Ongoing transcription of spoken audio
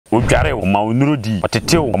odware o ma onuro di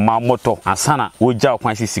otete o ma moto ansana woja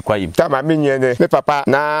okwan sisi kwayim tama menye ne me papa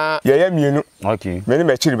na ye mienu okay me ni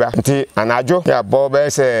me chiriba nti anajo ya bo be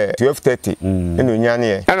se 12:30 enu nyane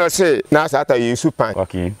ye ana se na sata yesu pan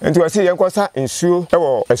okay nti wo se ye nkosa nsuo e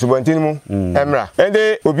wo asubontin mu emra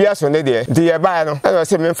ende obi aso ne de nti ye ba no ana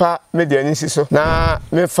se memfa media ni siso na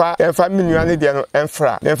memfa menua ne de no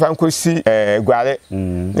emfra memfa nkosi gware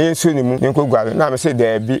ne nsuo ni mu ne nko gware na me se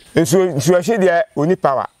de bi nsuo hye de oni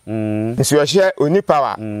power nsuo hye oni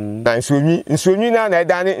power na nsuo nwi na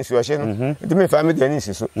edane nsuo hye no nti memfa media ni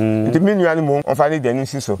siso nti menua ni mu onfa ne de ni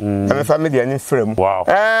siso na memfa media ni frem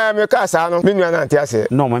me ka sa no menua na ante ase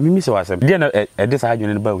no ma mimi se wasem de na de sa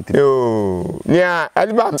adwene ba wuti yo nia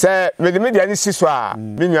aliba se media ni siso a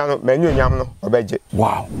menua no manyo nyam no obeje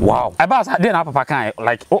wow aba sa de na papa kan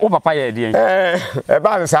like o papa ye de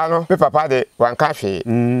eba sa no me papa de wanka hwe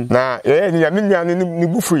na ye ni menua no ni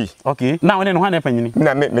bufui okay na woni no ha na panyini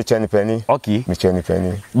na me cheni pani okay me cheni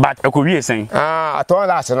pani but ekowie sen aton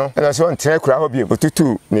last no na so ntre kura ho bi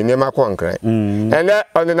otutu ni nema ko nkran ene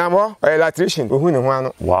onenam ho electrician ohu ni ho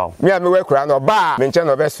ano wow me a me we kura no ba me nche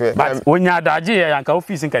no beso but onya adaje ye yanka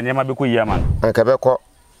office nka nema be ko yi ama anka be ko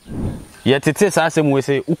ye tete sa asem we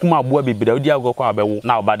se ukuma aboa bebira odi agokọ abewo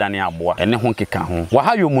na obadane aboa ene ho keka ho wa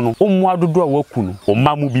hayo mu no ommu adodo a waku no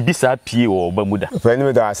omma mu bibisa pie wo oba mu da pani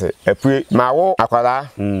me da ase epue mawo akwara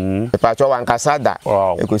epacho wankasa da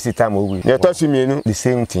ekosita mo wi ne to sumienu the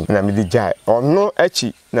same thing na me di jai ono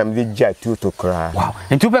achi na me di jai to kra wow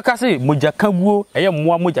enti be ka se moja kaguo eye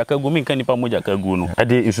mmoa moja kaguo me nka nipa moja kaguo no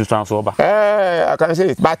ade isusan so oba I can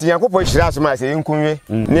say but yankopɔ hira so ma se nkunwe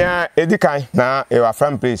ne edikan na e wa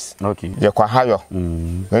from place okay ye kwa hayo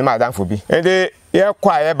me madam fo bi ende ye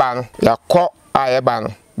kwa ye ba no ya kɔ a ye ba no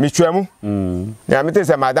mitwamu ya mete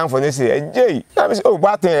se madam fo ne se ejei na me se o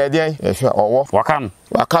ba ten ye den ye hwe owo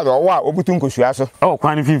waka do owo a obutu nkosua so o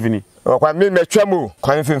kwan finfini o kwa me metwamu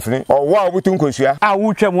kwan finfini owo a obutu nkosua a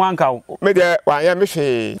wo twam anka me de wan ya me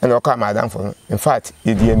hwe na o ka madam fo no in fact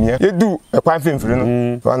e die mia ye du kwan finfini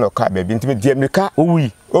no wan o ka ba bi ntime die mika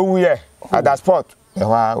owu ye at that spot e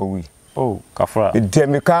wa owu oh kafra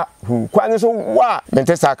demika hu kwani so wa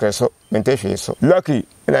mente sakre so mente hwe so lucky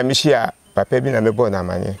na mi shia papa bi na me bo na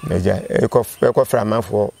manye meja eko fra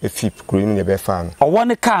manfo efip kuro ni be fa no owo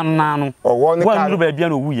ne ka na no owo ne ka wa ba bia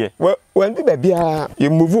na owu ye wan bi ba bia you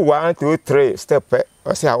move 1 2 3 step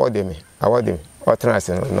o say awode me o trans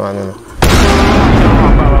no anu no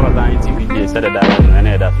baba Ziontv Gh said that na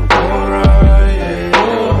na da so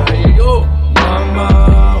yo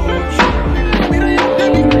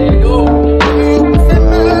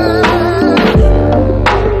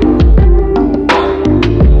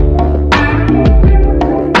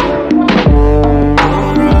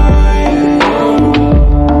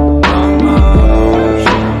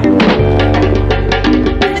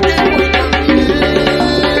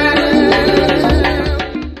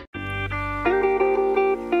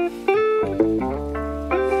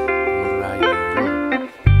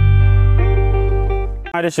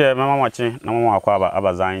mama share mama watching na mama akwa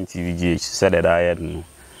aba Ziontv Gh said that I had no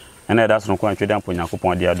and that's no kwan tweda mpo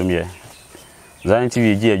Yakopon de adom ye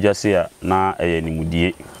Ziontv Gh adwase ya na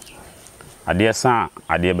nimudie ade sa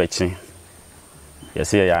ade bechi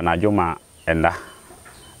yese ya na adwoma enda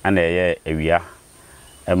ana ye awia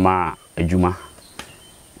ema adwuma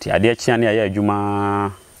ti ade chia na ye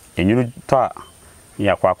adwuma enyuru to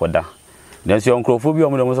ya kwa akoda den so nkrofo bi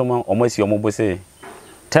omo bo se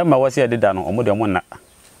tema wase adeda no omo de omo na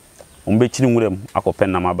ombe chini nwurem akopen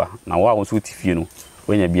na maba na wa won so tifie no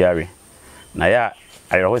wenya biare na ya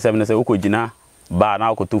ayero se me se ukogina ba na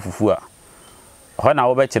akoto fufu a ho na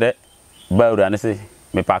wo be kire ba ura ne se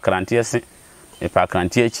me pa krantie se me pa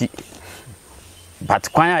krantie chi but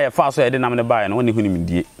kwan ya fa so ye de nam ne ba ya no woni hu ni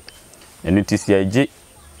mdie enu tisi age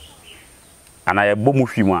ana ye bom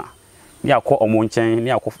hwimu a ni akọ omo nchen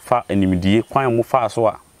ni akọfa animdie kwan mu fa so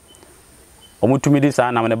a omo tumidi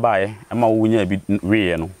sa nam ne ba ye ma wo nya bi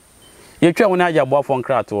we no ye twa wona aja boafo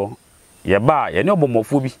nkrato ye ba ye ne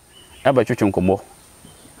obomofo bi e ba twetwe nkomo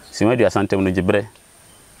simadu asantem no gibre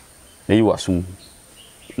na yi wasum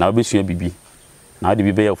na obesua bibi na ade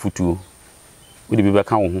bi be ya futuo odi bi be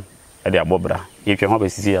ka wo ho e de abobra ye twa ho ba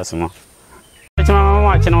sisi asema chama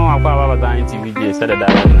mama chama akwa baba Ziontv Gh said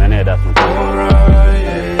that na na da so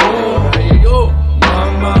yo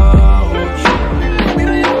mama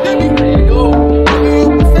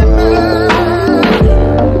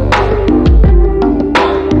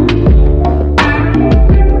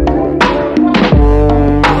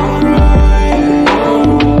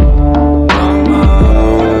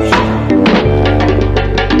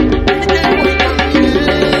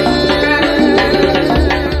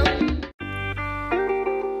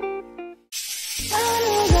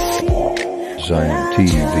Ziontv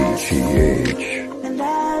Gh.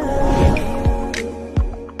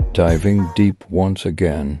 Diving deep once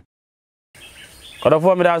again.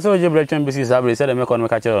 Kodofo me da so je bretchen bisi sabre se de me kono me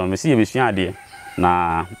ka kire me si e besua ade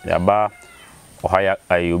na ya ba ohaya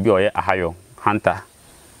ayi obi oye ahayo hunter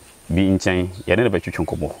bi nchen ye ne be twetwe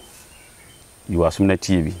nkomo you asum na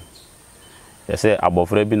tie bi ye se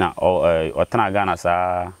abofra bi na otana Ghana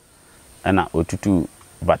sa na otutu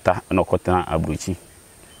bata na okotana abrochi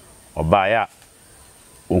oba ya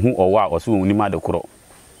ohu owa oso onima de koro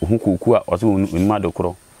ohu koku a oso onima de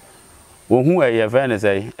koro ohu ye fene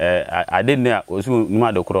say ade na oso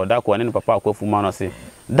onima de koro da ko ne papa akwafu ma no se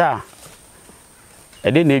da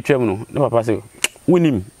ade na etwam no ne papa se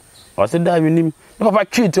wonim oso da wonim ne papa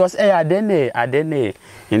treat us ade ne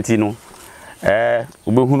enti no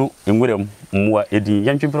obehunu enwerem muwa edi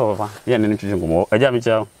yantwepro papa ye ne ntwetwe ngomo aja me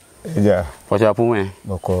cha ja pocha pume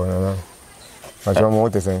boko na ajo mo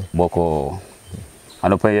te sen boko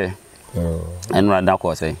anopaye enra da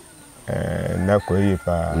ko say na ko yi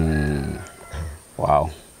pa wow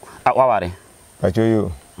waware pacho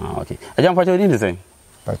yo okay aja pacho di say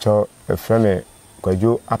pacho e frame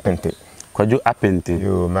kwajo apente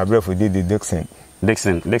yo my brother did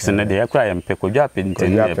Dixon na de yakra ya mpe kwajo apente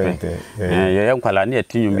ne pe ya nkwala na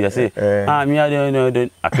etinyu bia say mi ade no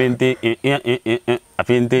apente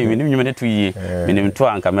apente mi nim ne tuye mi nim to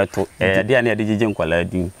anka meto de na de jeje nkwala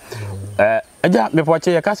din aja me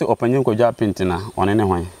poche ya kasi opanyin kwajo apente na one ne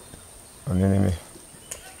hwan one ne me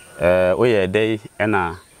oye dey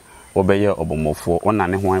na obeye obomofo ona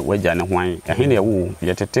ne hwan waja ne hwan ehe na ewu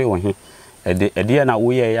yetete wo he ede na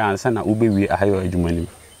wo ye ya ansa na ubewie ahayo adwumanim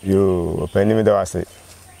yo opani me da wase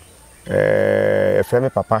frame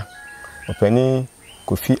papa opani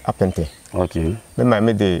kofi apente okay me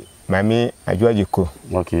mama de mami ajuaje ko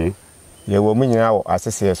okay ye wo mu nyina wo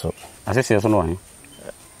asese so no he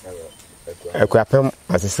ekwapem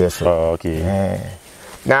asese so okay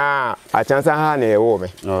na a chance ha na ewo me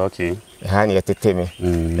okay ha na yetete me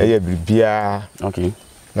eye bibia okay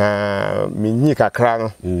na minyi kakra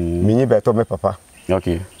no minyi beto me papa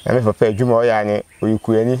okay na me papa adwuma o ya ne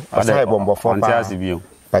oyikuani asai bombofo pa antiasi bio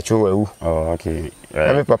pacho wewu okay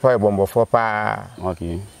na me papa bombofo pa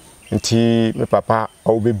okay nti me papa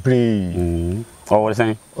o bebre o what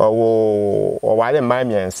saying o wale ma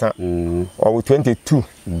miensa o 22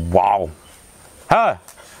 wow ha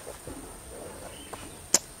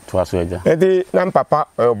twaso eja edi na papa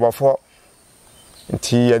obofo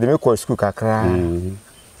nti ade me ko school kakra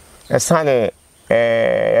esane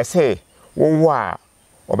ese wo a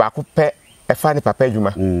obako pe efa ni papa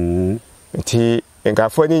adwuma nti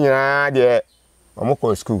nkafo ni nyina de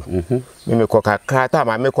omoko school me ko kakra ta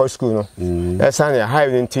ma me ko school no esane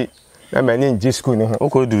high nti na mani nji school no o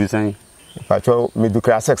ko du san pacho me du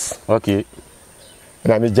class 6 okay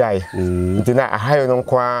na me jai nti na high no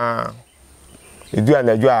kwa edu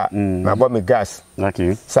anadwo a na bo me gas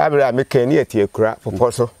okay sabra me kan ni etie kura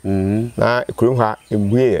poposo na ekuru ha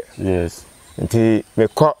embuye yes nti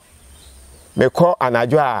me ko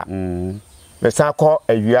anadwo a me sa ko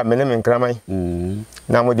awia me ne me nkraman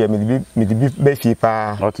na mo de me di be fi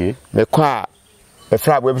pa okay me ko a e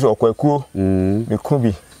fra abo bi so kwakuo me ku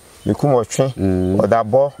bi me ku mo twe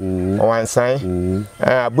odabo owansan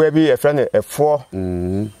abo bi e fra ne efo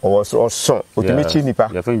o so otimichi nipa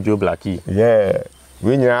ya fa Joe Blackie yeah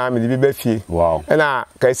we nyina me di be fi wow na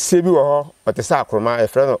ka se bi wo ho o te sa akroma e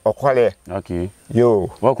fra no okole okay yo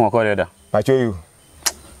wo kon okole da pacho you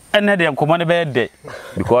ene de nkomo ne be de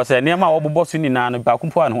because ene ma wo bobo su ni na no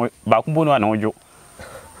bakumpo no an hojo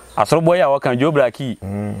asoro boy a wo kan Joe Blackie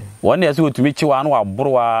won na se otumi chiwa no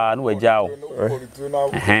waborowa no wagyawo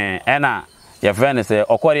ena ye friend say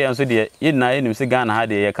okore enso de yina enim se Ghana ha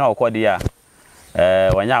de ye kan okode a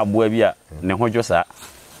wanya aboa bi a ne hojo sa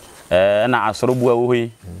na asoro boa wo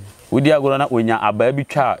yi wodi agoro na onya aba bi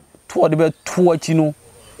twa to de be to achi no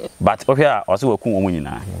but okay a o se waku wo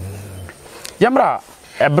nyina yamra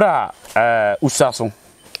ebra usaso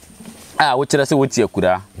a wo kire se wo tie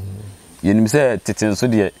akura yenim se tetenso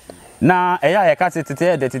de na eya ye ka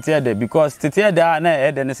tete de because tete de na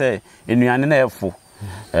e de ne se enuane na efo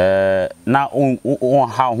na on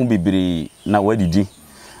ha ho bibiri na wadidi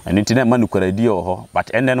ani nti na ma nukura di ho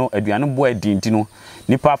but enne no aduane bo adi nti no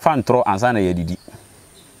nipa fa ntro ansa na ye didi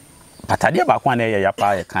patade ba kwa na ye ya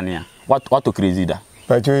pa ye kanea what to crazy da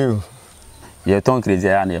pacho you ye ton crazy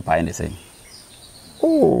ya na ye pa ne say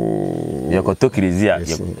oh ye ko to crazy ya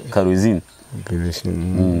kerosene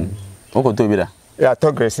o ko to bi da ya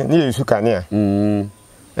to kerosene ni yesu kanea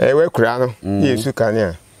we kura no ni yesu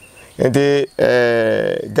kanea ende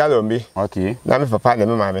galombi okay na me papa na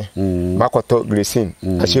me mame makoto glycine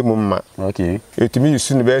achemu mma okay etumi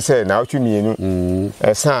yusu ne be say na otwe mienu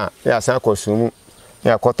esa ya san kosumu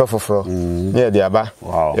ya koto foforo ne de aba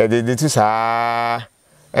ya de tu sa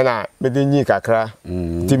na me de nyi kakra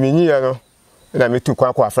timi nyi ya no na me tu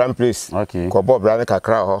kwa Afran place ko bob bra ne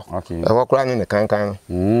kakra ho e ho kra ne kankan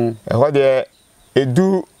no e ho de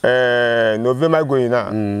edu November going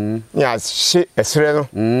na ya she esre no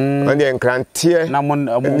on enkrantie na mo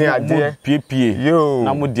pie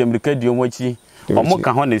na mo di America di omochi omo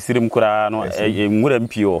ka ho na sirim kura no nwura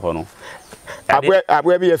mpie ho no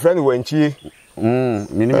abwe bi ye friend wanchi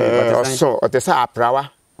minimum so otesa aprawa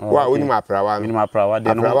wa oni ma aprawa no minimum aprawa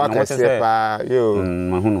de no no se pa yo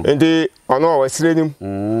ndi ono wa sirenim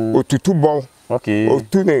otutu bon okay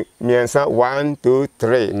otu ne miensa 1 2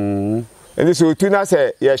 3 and so tu na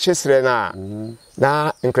say ye hwesre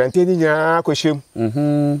na nkrante ni nya kohwem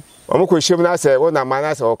omo kohwem na say wona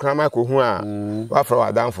mana say okrama kohu a wa fra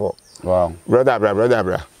wa danfo wow brother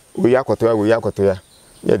bra we yakoto ya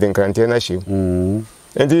ye de nkrante na hwem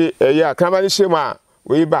and ya krama ni hwem a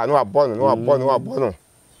we ba no abono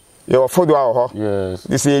ye wo fodo a ho yes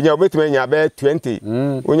this ye nya obetuma nya be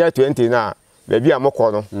 20 onya 20 na be bia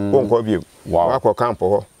mokọ no onko biem wa ko camp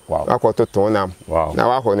ho akoto tonam na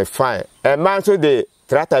wa ho ne fine e man so de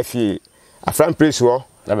trata fi Afran place wo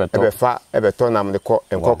ebe fa ebe tonam ne ko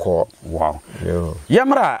enkoko wow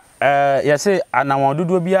yamra ya say anamo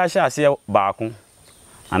dodo bi a sha ase baako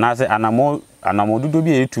ana say anamo dodo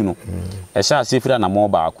bi etu no e sha ase fira anamo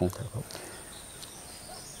baako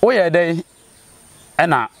o ye dai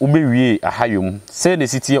ena ubewie ahayom say ne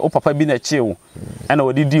sitie o papa bi na chiewo ena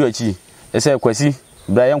wodi di achi e say kwasi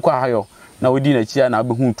bra yenkwa ahayo na wodi na chia na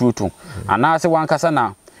abehu tuoto ana ase wankasa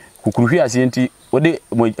na kukuruhwi ase enti wode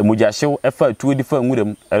mojahyew efa tuo di fa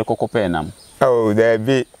nwuram erekokopɛ nam oh there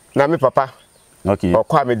be na me papa okay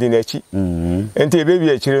okwa me di na chi enti ebebi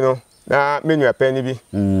achiri no na menu apani bi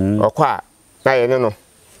okwa na ye no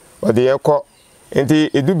ode ye kɔ enti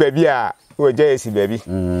edu baby a woja esi baby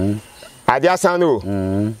ade asan no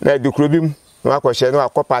na edukrobim no akɔhye no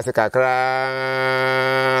akɔpa se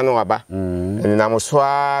kakra no aba eni na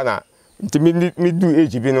moswa na nti mi do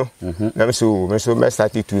age bi no na me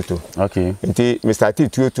start tuto okay nti me start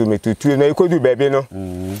tuto me tutu na ikodu baby no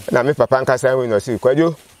na me papa nkasa we no si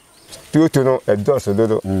kwajo tuto no edoso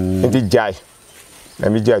dodo nti jai na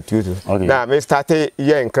me jai tuto na me start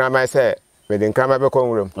ye nkrama se me de nkrama be ko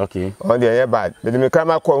nwuram okay on the ye bad me de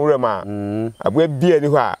nkrama ko nwuram a abua bia ni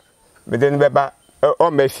ho a me de be ba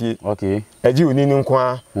o mafie okay aji onini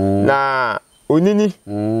nkwa na onini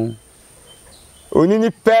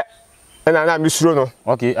pe na misuro no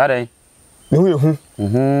okay are ne hu ehu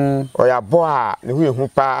o ya bo a ne hu ehu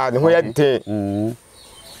pa ne hu ye de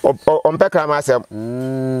o mpe krama asem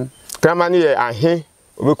krama ni ye ahe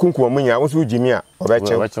obekunku omunya wo so jimi a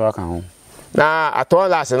obeche aka ho na ato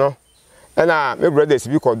last no na me brothers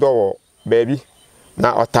bi ko do wo baby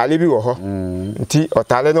na otale bi wo ho nti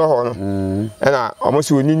otale no ho no na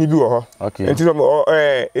omosi onini bi wo ho nti so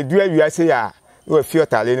edu awiase ya wo fi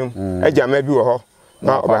otale no ejama bi wo ho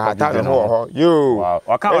na obahata no ho yo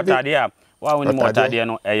waka otade a wa woni mo otade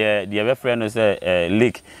no eye de be frɛ no say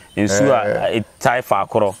lake nsu a taifa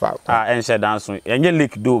akoro a enche danso enye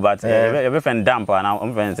lake do but e be fen damp na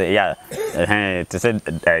o fen say ya to say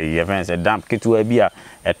e fen say damp kitu a bi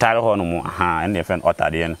a tare ho no mo ene fen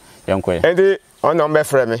otade no yenko ende ona mbe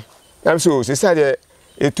frɛ me am so se say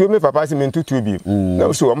etu me papa si me ntutu bi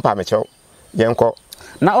na so mpa me chew yenko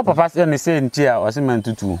na o papa se ne say nti a o se me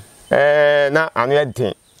ntutu na anu ye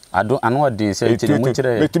den anu odi se nti mu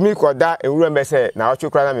kire metumi koda ewura mbe se na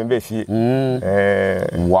otwekra na me mbe fie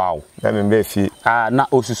wow na me mbe fie na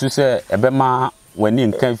osusu se ebema wani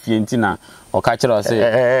nkan fie nti na o ka kire o se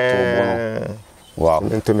tobo no wow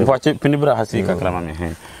mfache pinibra hasi kakra ma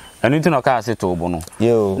me enu nti no ka se tobo no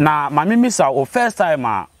na ma me misa o first time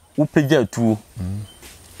a wo pagya tu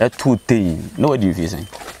etu tei no what do you feel saying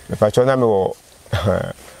mfache na me wo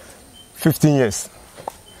 15 years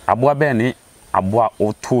aboa be ni aboa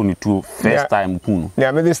oto ni tu first time kunu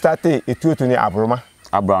na me start etu ni abroma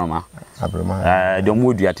de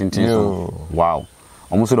modu atintin so wow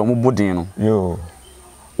omo so de mo bodin no yo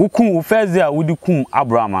ukun first day a wudi kum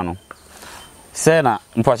abrama no se na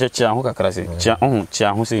mpo chia ho kakra se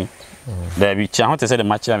chia ho se da bi chia ho te se de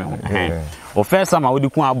ma chia me ho o first time a wudi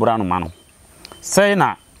kum abrama no no se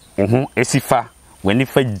na esifa wani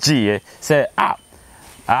fa gie se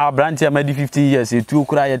Branti amadi 50 years etu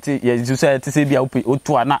okura ye society say bia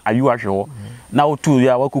otu ana ayu ahwe na otu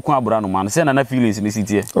ya wakuku abura no man say na feelings ni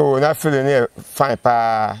sitie na feeling fine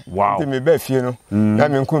pa wow me be fie no na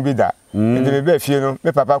me nku bi da Ndi me be fie no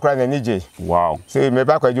me papa kura na nije. Wow. Say me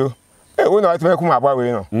ba kwajo. Wo na watu me kuma abwa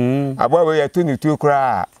we no. Abwa we ya tu ni tu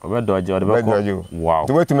kura. Obedoje odebeko. Wow.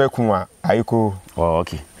 Do wetu me kuma ayiko. Oh,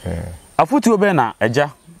 okay. Afutu obe na eja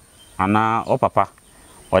ana o papa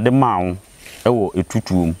ode ma wo ewo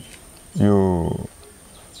etutuom. Yo.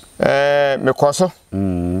 Me koso.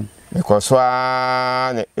 Me koso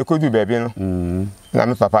ne ekodu baabi no. Na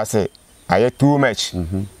me papa say aye too much.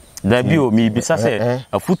 There be o mi bisa say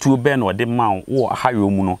afutu obe na ode ma wo hayo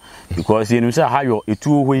mu no because you know say hayo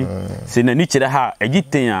etu hoi say na ni kire ha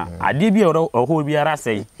agiten a ade bi oho bi ara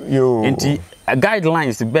say yo enti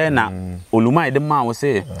guidelines be na oluma de ma wo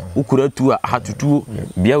say ukura tu a hatutu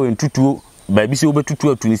bia we ntutu ba bi say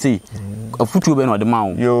obetutu atu ni say afutu obe na ode ma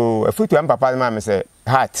wo yo afutu am papa ma me say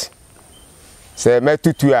heart say me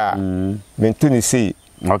tutu a me tu ni say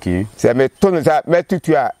okay say me tonu sa me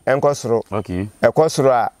tutu a enkosoro okay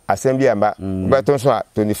ekosoro a asem bi amba beton so a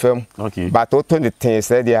toni fam okay but to toni ten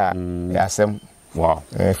say dia ya asem wow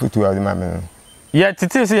futu a ma me ya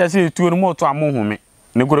tete say ya say tu no mo to amohome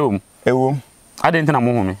ne goro ewom ade ntina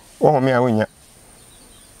amohome ohome a wonya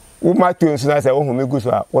wo ma tu nso na say ohome gu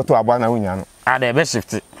so a wo to agba na wonya no ade be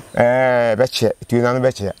shift be che tu na no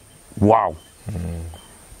be che wow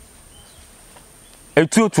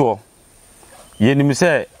etuotuo yenim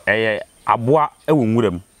se eye aboa ewo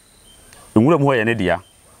nwuram ho ye ne dia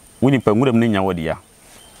woni pa nwuram ne nya wo dia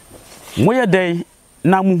moye dai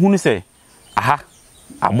na muhunu se aha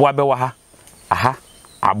aboa be wa ha aha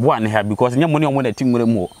aboa ne ha because nya moni omo na ti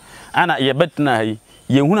nwuram ho ana ye betina ha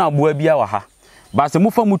ye hunu aboa bia wa ha ba se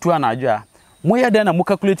mufa mutu ana adwo a moye dai na mo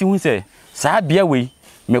calculate hu se saa bia we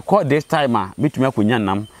me call this time a metumi akonya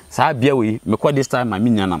nam saa bia we me call this time a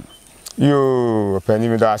minya nam yo pani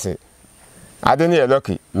mi da se ade ne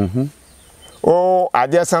lucky o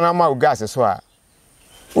ade sana ma o gas so a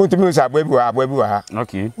o tumi usa aboa bi wa ha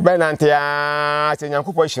okay be na ntia se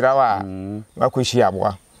nyankopɔ hira wa wa ko hia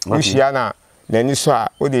aboa o hia na ni so a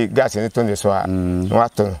o de gas ne to ne so a wa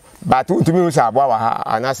to but o tumi usa aboa wa ha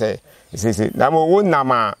ana se na mo wo na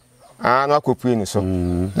ma na ko pui ni so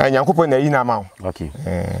na nyankopɔ na yi na ma okay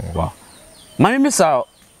wow mami misa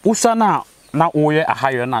usa na oye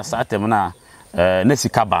ahayo na satem na na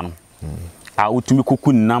sika ba no a utumi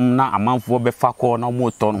koku nam na amanfo be fa ko na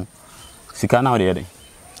mo to no sika na ode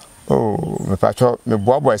oh me pacho me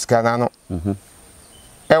bobo sika na no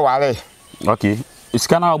e ware okay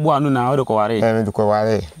sika na obo anu na ode ko ware me de ko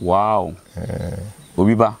ware wow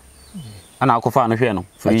obi ba ana akofa no hwe no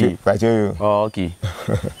free pacho oh okay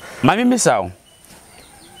mami misao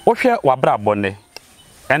wo hwe wabra bonne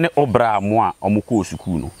ene obra mo a omko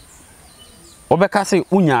sukuu no obeka se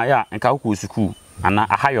unya ya nka ko sukuu ana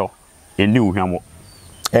ahayo eni uhwamo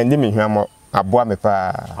eni mi hwamo aboa me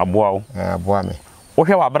pa aboa wo aboa me wo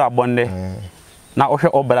hwe wabra bonde na wo hwe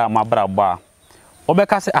obra ma bra ba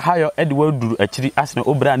obeka se ahayo ede waduru akiri asene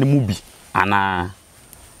obra ne mu bi ana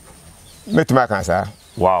metuma kan sa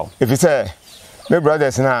wow if you say me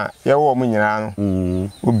brothers na ye wo mu nyina no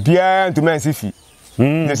obia ntuma nsifi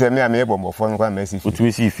ne se me ame bombofo no kwa ma nsifi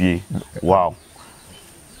utumi sifie wow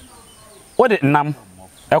what nam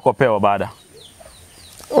ekope obada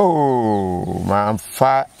oh man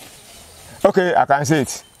fa okay I can say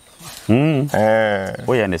it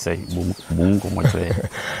oh yeah ne say bum ko mo tre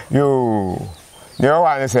yo ne o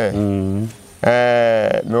wa ne say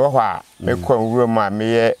me wo ha me ko wuro ma me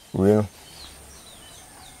ye we no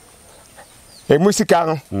e musika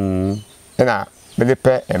no na me de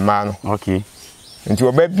pe e ma no okay nti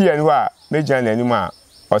oba bia ni wa me jan na ni ma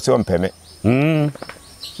o se o mpeme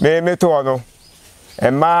me to no e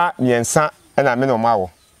ma miensa na me no ma wo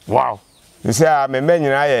wow you say me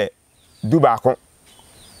nyina ye du ba ko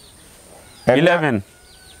 11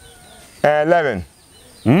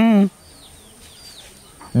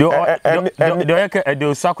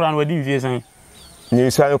 do sakran wadi vie san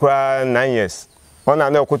ni so an kwa 9 years ona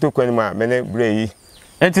na okoto kwani ma me ne bre yi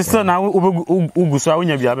enti so na uguso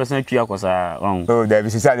awunya bia besan twa kosa oh da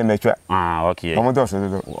bi sisa de metwa okay omo do so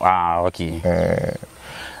do okay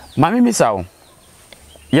mami misawo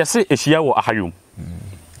yesi ehia wo ahayom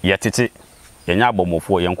yetete yenya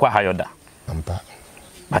abomofo yenkwa hayoda ampa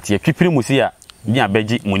but ye twipiri musi a ni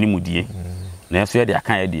abeji moni mudie na so ye de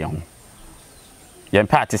aka ye de ho ye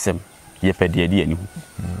mpa atesem ye pede de ani ho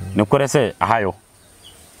ne kore se ahayo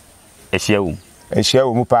ehia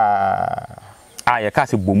wo mu pa ye ka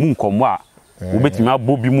se bomu nkomo a wobetimi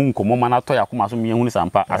abobi mu nkomo mana to yakoma so me hunu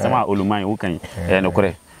sampa asema oluman wo kan ne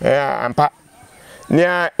kore ampa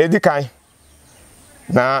nia edikan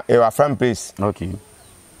na e wa from place okay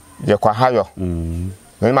ye kwa hayo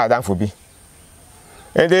me ma dan fo bi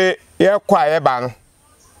ende ye kwa ye ba no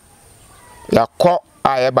ya ko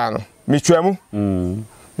aye ba no twam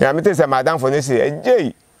na me te say madam for ne say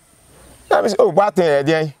ejei na me say oh Bitten e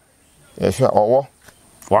den e hwe owo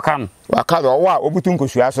wakan owo a obutu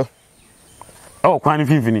nkosua so oh kwan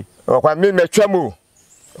finfini okwa me twam o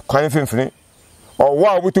kwan finfini owo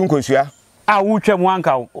a obutu nkosua a wo twam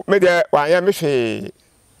anka me de wanya me hwe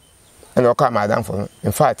and oka madam for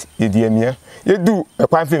in fact e die mia ye du e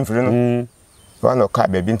kwan finfini no one oka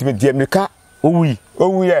baby ntimi die mika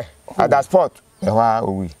owu ye at that spot e wa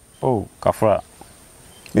owu oh kafra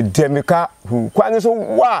e die mika hu kwan so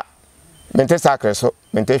wa mente sacre so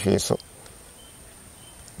mente hwe so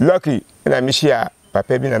lucky na me share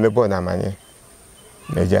papa bi na me born amanye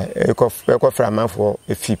meja e ko fra man for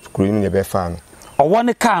e fip kuro ni be fa no owo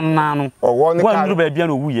ne kan na no owo ne kan wan du ba bia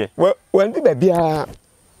na owu ye wan du ba bia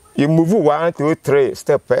you move 1 2 3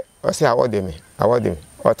 step o say awode me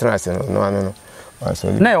o trans no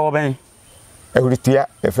na yo ben ehuritia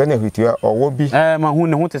e fe na ehuritia owo bi ma hu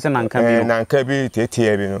ne hu te se nanka bi nanka bi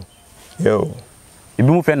tetie bi no yo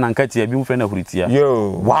ibi mu fe nanka tie bi mu fe na ehuritia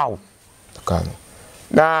yo wow kan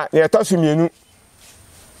na ye to su mienu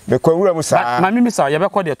me ko wura mu sa ma mi sa ye be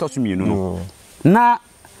ko de to su mienu no na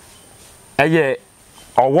eye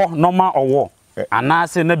owo normal owo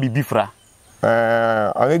anase na bibi fra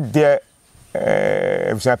on de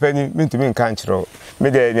ebusapani mintumi nka nchiro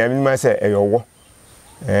me de nya minima se eyowo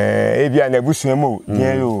ebia na busuamu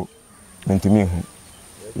dia yo mintumi hu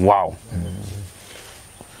wow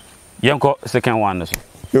yanko second one so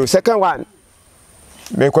yo second one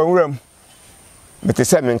me kwa wuram me te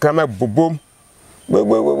se me nkrama bobom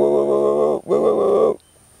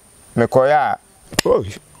me koya oh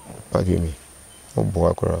what do you mean oh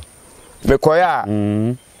boy kro me koya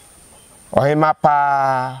ohima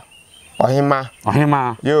pa ohima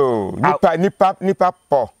yo nipa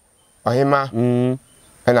po ohima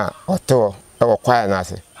na oto e wo kwaya na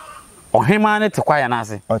ase ohima ne te kwaya na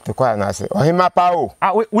ase oto kwaya na ase ohima pa o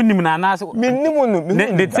wonim na na ase minnimu no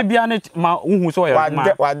ne te bia ne ma uhu so ya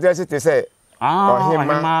ma wa address te say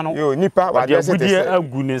ohima no yo nipa wa address te say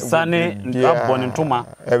agu ne sane abone ntoma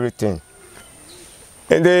everything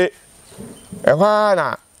and the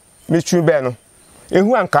na me tru be no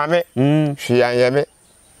ehu anka me hwe anyeme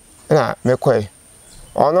na me kwai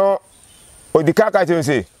ono odika ka che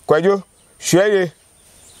se kwajo hweye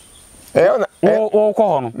ona o ko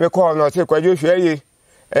hono me ko no se kwajo hweye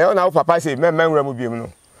ona wo papa se me manwura mu biem no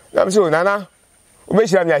na me se nana o be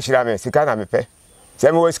hira me ahira me sika na me pe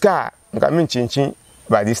se me wo sika nka me chinchin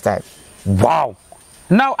by this time wow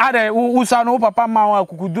now are usa no papa ma wa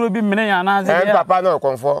kukuduro bi mene ya na se papa no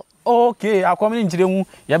konfo okay akwamni nchire hu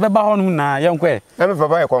ya beba ho na ya nkwe na me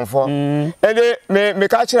papa e konfo ede me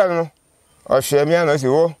ka kire no o hwe me na se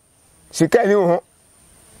wo sika ni ho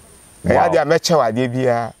ya dia me chewa de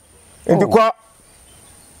bia ndi ko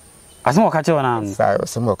asemo ka kire na sai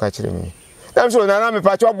asemo ka kire mi na so na me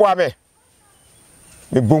pa cho bo ame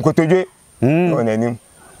me bunkotodwe ona nim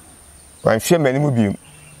wan hwe me ni mu biem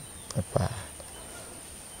papa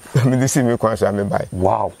me disi me kwa so me bai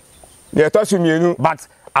wow ye to so mienu but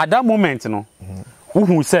at that moment no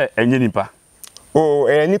uhu se enye nipa oh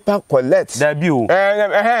nipa collect da bi o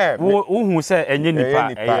uhu se enye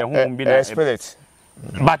nipa hu bi na spirit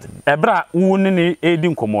but ebra wu ne edi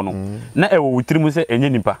nkomo no na ewo wutirimu se enye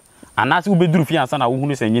nipa anase wo beduru fi ansa na wo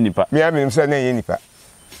hunu se enye nipa me am se na enye nipa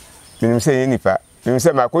minim se enye nipa minim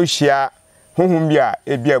se makohia huhum bia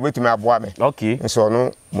ebia betumi aboa me okay so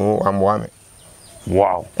no mo amoa me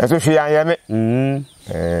wow eso hwe anyame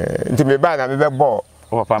nti me ba na me be bo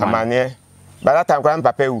amane ba that time kwa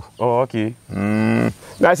papa wu oh okay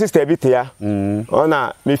na sister bi tia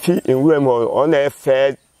ona me fi enwura mo ona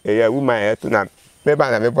efe ya woman eto na me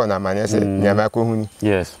ba na me bo na amane se nyama ko huni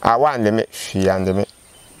yes awa ande me hwe ande me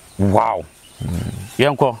wow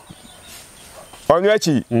yanko onu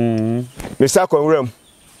achi me sa ko nwura mo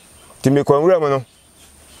ti me ko nwura mo no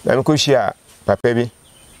na me ko hia papa bi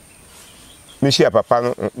me hia papa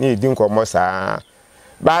no ni di nkomo saa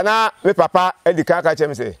ba na me papa edika ka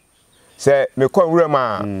chem se me ko nwura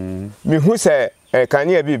ma me hu se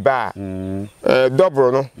kania bi ba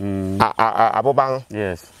dobro no aboba no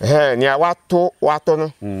yes ni wato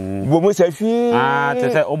no bo mu se fi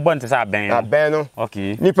te se obon te se aben no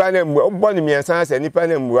okay nipa na mu obon ni miensan se nipa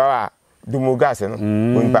na mu a dumu gas no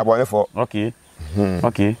nipa bo ne fo okay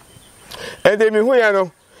okay ende me hu ya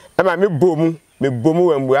no e ma me bomu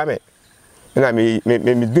wa mbu ame na me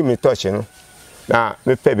do me touch no na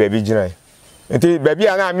me pe baby gina enti baby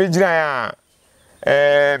ana me gina ya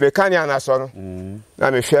be kania na so no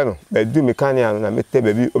na me hwe no be do me kania no na me te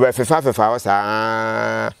baby oba fefa wo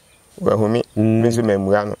sa oba humi me so me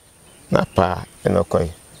mua no na pa eno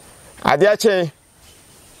koi ade a che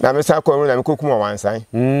na me sa ko na me kokuma wansan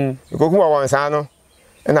kokuma wansan no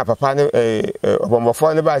na papa ne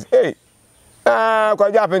obomofo ne ba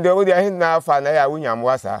kwa japen de wo de hin na fa na ya wunyam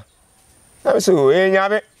wasa na me so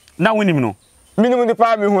nyabe na wonim no minimum de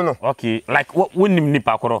pa me hu no okay like wonim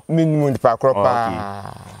nipa koro minimum de pa koro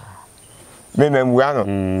pa me memwa no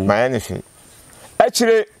ma ya ne hwe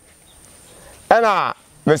akire ana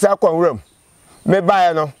me sa ko nwram me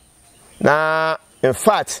bae no na in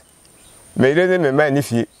fact me re me ma ni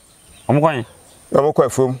fie omukwan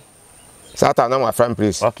fom sata na ma friend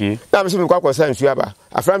place okay na me so me kwa sa nsu aba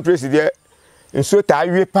a friend place de nsu ta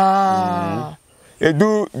awie pa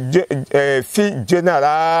edu fi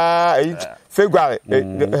general February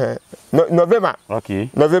November okay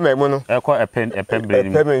November mu no e ko epen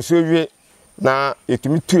brem epen nsu wie na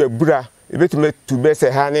etumi tu abura ebetumi tu be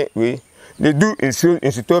se ha ne we de du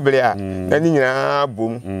nsu to bele a na ni nyina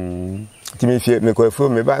bom timi fie me ko fo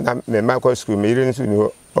me ba na me ma ko school me ire nsu ni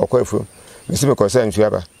o ko fo me si me ko sa nsu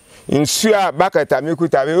aba nsu a bakata me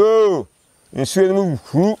kuta be nsu ni mu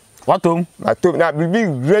hu watom na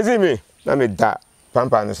bibi resume na me da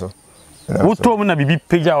pampa no so watom na bibi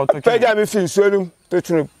peja peja me fi nsu ni to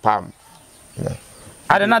tunu pam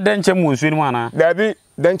ade na denche mu nsu ni mu ana da bi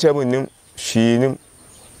denche mu nim shi nim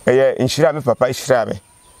eye nshira me papa nshira me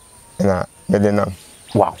na me na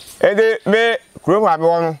wow ede me kuro ma me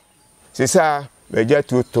wono sisa me ja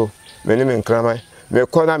tuto me ne me nkrama me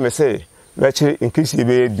kona me se me chi inkisi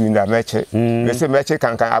be dunda me chi me se me chi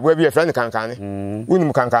kankan abua bi e friend kankan ne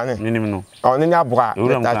unum kankan ne nim no oni nya bua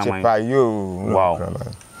ta chi pa yo wow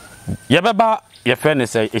ye beba ye friend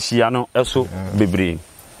se ehia no eso bebre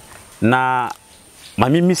na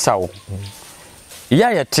mami misawo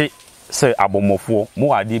ya yete se abomofo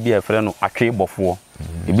mo ade bi e friend no atwe bofo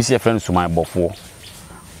ebi se friend suman bofo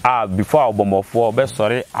before abomofo be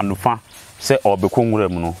sori anufa se obekonwura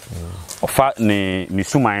mu no ofa ni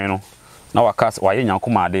suman no na wakas waye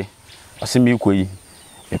nyankomade asemi koyi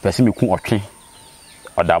e pese me ku otwe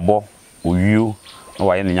odabo owiu na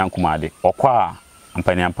waye ne nyankomade okwa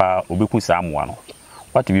ampaniampa obeku saamwa no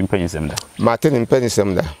wati bi mpanyisem da mate ni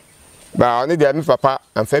mpanyisem da ba oni de mi papa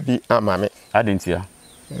amfa bi amame adentia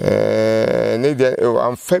ne de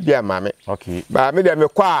amfa bi amame okay ba me de me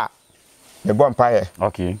kwa me bo mpaye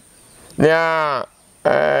okay na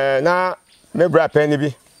na me bra pen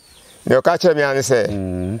bi ne o ka kire mi ane se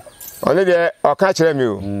oni de o ka kire mi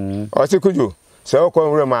o si kuju se o ko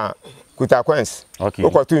nwure ma kuta kwens okay o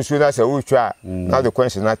ko tu nsu na se o twa na de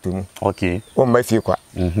kwens na tum okay o ma fi kwa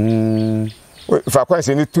fa kwens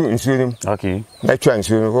ni tu nsu nim okay na twa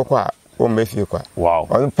nsu ko kwa o ma fi kwa wow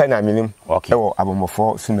on pen na minim okay e wo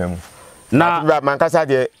abomofo sunam na ba man kasa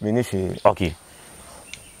de mini hwe okay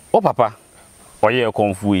o papa oye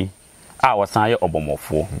konfui wasan ye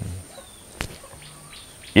obomofo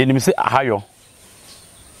ye nim se ahayo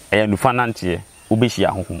nufa nante obehia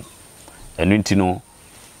hohom enu ntino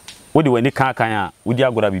wodi wani kankan a wodi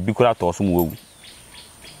agora bibi kura to so mu wawu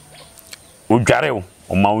odwarew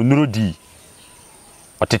o ma onuro di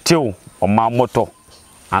otetew o ma moto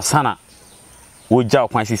asana woja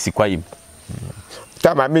okwan sisi kwayim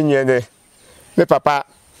tama menye ne me papa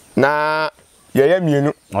na ye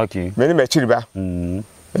mienu okay me ni me chiriba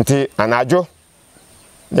nti anajo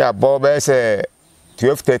ya bobe se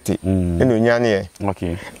 12:30 enu nyane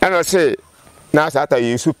okay ana se na sata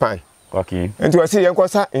yesu pan okay nti wo se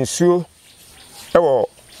yenkosa nsuo ewo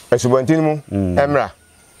esubontin mu emra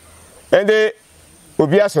ende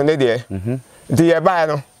obi aso ne de nti ye ba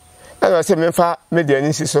no ana se memfa media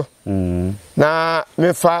ni siso na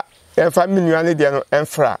memfa emfa minua ne de no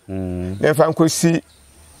emfra memfa nkosi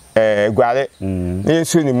gware ne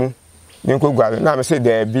nsuo ni mu ne nko gware na me se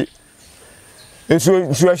de bi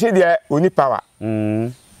nsuo hye de oni power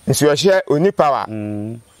nsuo hye oni power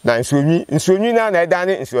na nsuo nwi na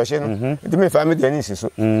edane nsuo hye no nti me fa me de ni siso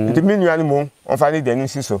nti minua ni mu on fa ne de ni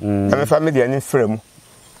siso na me fa me de ni fra mu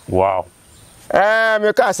wow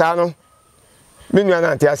me ka sa no minua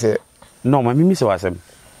na antiase no ma mimi se wasem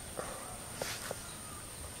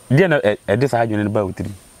dia na edisa adwene ba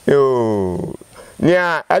utiri yo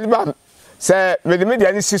nia aliba se me de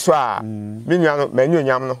media ni siso a minua no manyu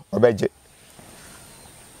nyam no obeje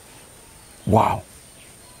wow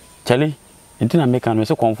chale ntina meka no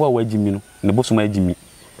se konfo a wagimi no ne bosoma agimi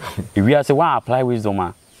ewia se wa apply wisdom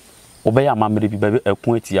a obeya amamre bi ba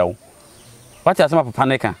akun atia wo wati asema papa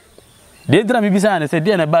neka de dra mi bisa na se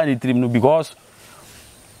de na ba ni trim no because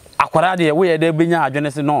akwara de we ye de benya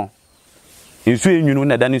adwene se no ensu enwunu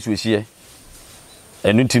na da ne su ehie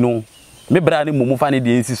enu ntino me bra ne mumu fa ne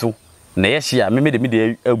de ensi so na ye hia me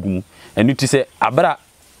de agum enu ti se abra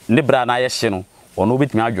ne bra na ye hye no ono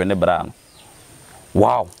betimi adwo ne bra no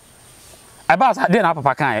wow About I didn't have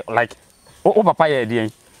papa kind like oh papa ye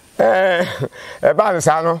dey. About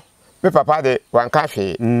sa no me papa de wan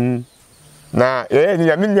cafe. Na ni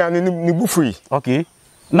ya minua ni bufui. Okay.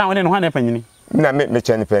 Now when no han panyini. Na me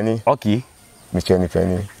chani pani. Okay. Me chani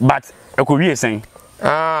pani. But e ko wie sen.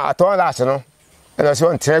 Ato last no. And so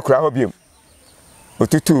on tre kura ho biem.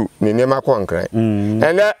 Otutu ni nema ko nkran.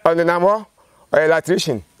 And on the namo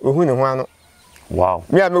electrician ohu ni ho ano. Wow.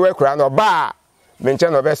 Me am we kura no ba me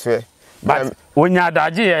nche no best fe. But onya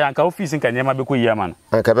adaje ya yanka office nka nema be ko yia ma no.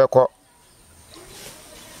 Anka be ko.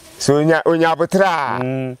 So onya botra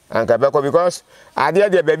anka be ko because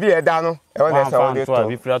ade de baby e da no e won say o de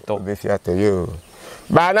to be fiato yo.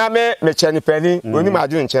 Ba na me chani pani oni ma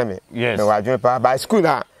adwun nche me. Me wa adwun pa ba school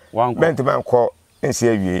na bent man ko nsi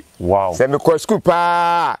awie. Wow. Say me ko school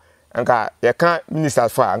pa anka ye kan minister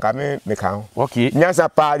for anka me kan. Okay. Nyansa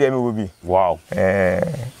pa de me wo bi. Wow.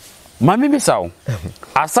 Mami bi saw.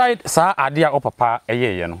 Aside sa ade a opapa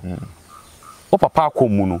eyeye no. Opapa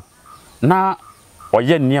komu no. Na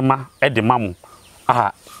oye niema e de mamu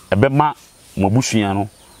ebe ma mabusua no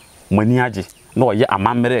mani age na oye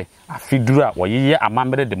amamere afidura oye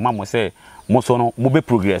amamere de mamu se mo so no mo be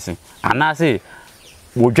progressing ana se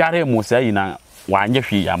wodware mo se yi na wanye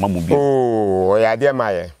hwe ya mamu bi oya de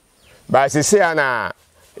maye ba se se ana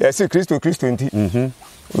yes Kristo nti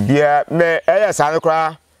obia me eya sa no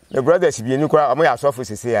kra the brothers bi enu kra omo ya sofo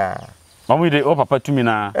se se ya omo de o papa tumi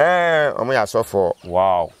na omo ya sofo.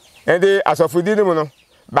 Wow. Ende asofodi ni mu no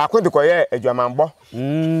ba ko de koye adwamanbo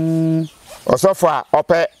osofo a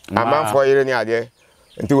ope amanfo yire ni ade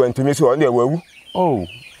nti wantumi so on de wawu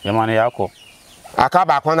ya mane yakọ aka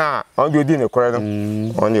ba ko na on de odi ne kore no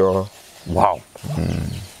on yo. Wow.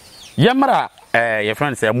 Yamra your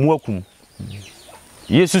friend say muakum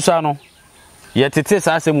yesu sa no ye tete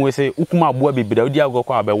sa asem we say ukuma aboa bibira odi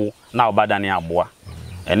agokọ abewo na obadane aboa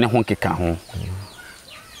ene ho keka ho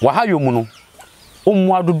wa hayo mu no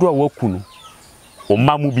omu adodo a wakunu o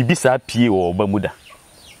mamu bibisa pie o obamuda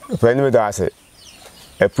pani me da ase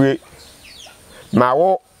epue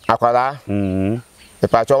mawo akwara e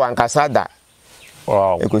pacho wankasa da.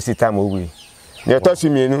 Wow. Ekosita mo wi ne to si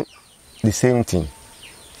mienu the same thing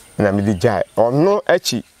na me di jai ono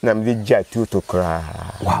achi na me di jai to kra.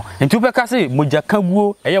 Wow. Enti ubeka se moja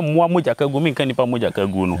kaguo eye moa moja kaguo me nka nipa moja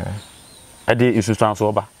kaguo no ade isusan so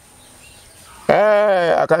oba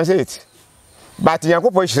I can say it. But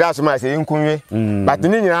Yakopo Shiras ma say nkunwe. But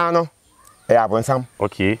ni nyina no e abonsam.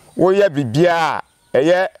 Okay. Wo ye bibia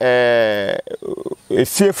e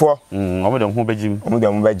efiefo. Omo de ho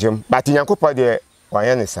bejim. But Yakopo de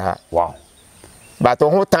wanye ne sa. Wow. But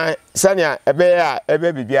ho tan sania ebe ya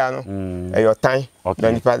ebe bibia no e yo tan.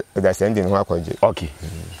 Na nipa da sending ho akoje. Okay.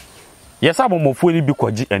 Yes abomofo ni bi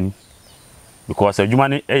kwaji ani. Because adwuma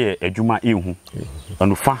ne eye adwuma ehu.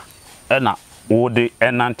 Anufa na wo de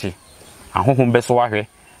enante ahohom beso wahwe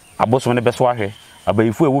aboso ne beso wahwe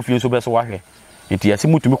abayifu ewufie so beso wahwe enti yase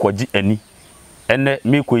mutumi kwaji ani ene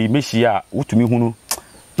mekoyi mehia wutumi hunu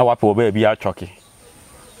na wape oba bia atwoke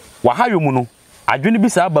wahayo mu no adwene bi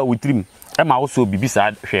sa aba wutrim e ma wo so bibi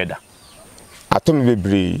sa hweda atom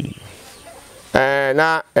bebre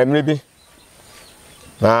na emre bi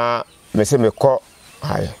na mese mekọ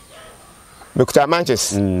haye mekuta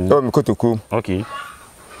manches o mekotoku. Okay.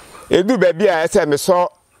 Edu baby a ese me so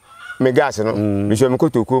me gas no me so me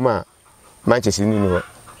kotoku ma Manchester ni no.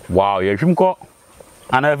 Wow, ye hwimko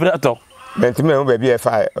ana evrato benti me baby e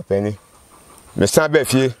fa openi me san ba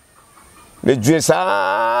fie me dwe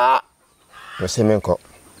sa me se me nko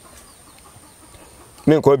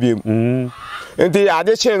bi enti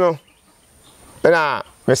ade che no na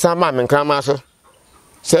me san ma me nkran ma so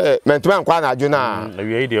se me ntuma nkwa na adwo na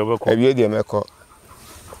awie de meko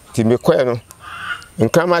ti me kọ no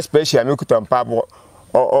nkama special me kuta mpabo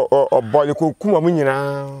o bole ko kuma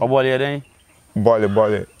munyina o bole den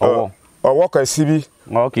bole o woka sibi.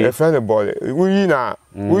 Okay. E friend bole uyi na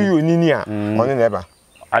uyi onini a oni neba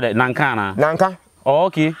ade nanka.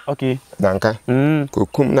 Okay nanka ko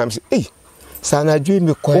kum na me sana dwe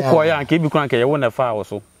me ko ya nke bi kran ke ye wo na fa wo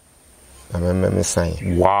so me san.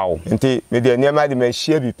 Wow. Nti me de niam ade me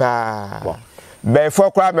hia bi pa be fo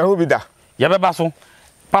kwa me hu bi da ye beba so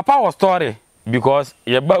papa was story because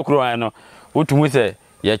ye ba kuro an no wotumu se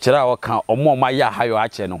ye kira wo kan omo ma ya hayo a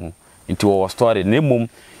che no ho nti wo story na mum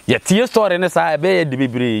ye tie story ne sa be ye de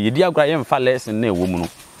bebre ye di agura ye mfa lesson na ewo mu no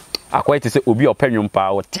akwa ite se obi opanwum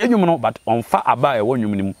pa wo tie nwum no but onfa aba e wo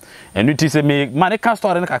nwum nim enu ti se me ma ne ka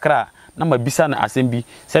story ne kakra na ma bisa na asem bi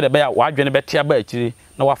se de be ya wadwene beti aba akiri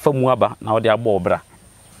na wafa mu aba na wo de aba obra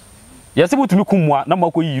ye se butumi kumwa na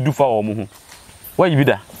ma ko yidu fa wo mu ho wa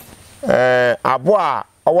yibida abo a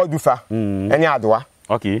owodufa eni adoa.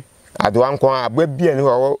 Okay. adoa nkon abwa bia ni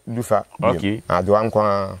wo dufa okay adoa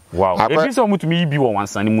nkon wow if so mutumi bi wo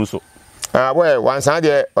wansan mu so boy wansan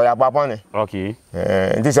de oya babone okay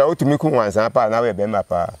ndi se otumi ku wansan pa na we be ma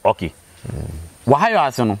pa okay wa hayo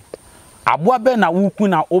ase no aboa be na wuku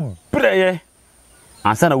na obreye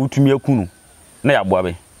ansa na wutumi akunu na ya aboa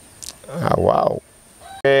be wow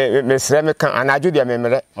me sere me kan anaju de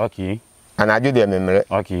memere okay anaju de memere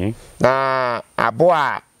okay na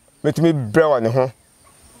aboa metumi brewo ne ho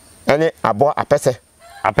ene aboa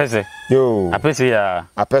apese yo apese ya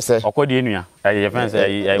apese okodi enua ye fence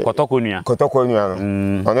ye kotoko nua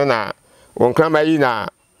no ono na wonkrama yi na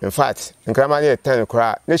in fact nkrama ne 10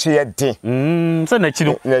 kra ne hye ye din so na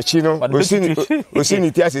chi no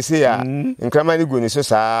osini ti asese ya nkrama ne guni so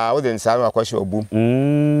saa wo de nsa no akwahye obum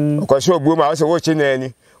akwahye obum a wo se wo chi na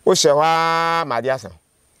ani wo hye hwa made asa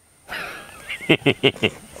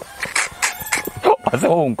asa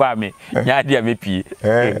wo nkwa me nya dia me pie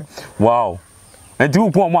wow nti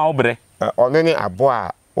wo ku omo a wo bre ono ne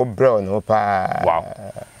aboa wo bre no pa wow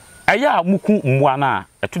aya muku mmua na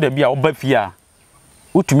eto da bia wo ba fie a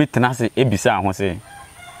utumi tenase ebisa ho se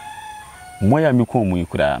moya mi ko mu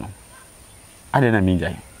ikura no ade na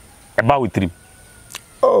minjai eba witrim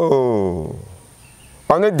oh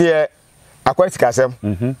ono de akwasikasem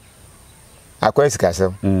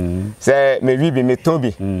akwasikasem se me wi bi me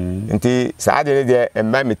tobi nti sa de de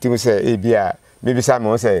emma metim se e bia me bisa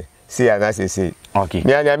me se si ana se okay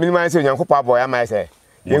me ana minima se onyankopɔ aboya mai se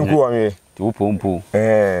yenku wonwe ti wo pompo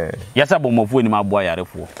yasa bomofo ni ma aboa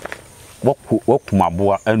yarefo wakuma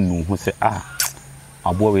aboa anu ho se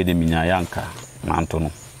aboa we de minya yanka manto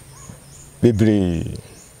no bebre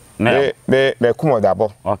me kuma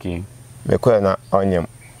dabo okay me ko na onyem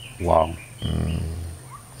wow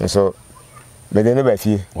so me de no ba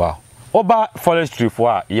fie wow oba forestry fo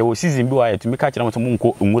a ye wo season bi wa ye tumi ka kire mo so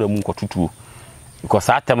munko nwura mu nko tutuo because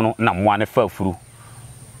atem no na moa ne fa furu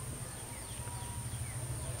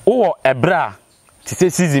o ebra ti se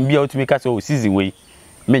season bi a tumi ka so season we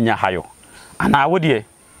menya hayo ana wo de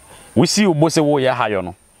we si obo se wo ye hayo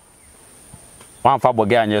no wan fa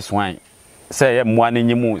boge anye swan se ye moa ne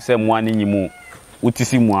nyimu se moa ne nyimu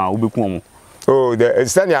utisi mu a obeku omo oh the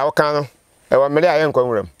stand ya wokan no e wa mere aye nkwa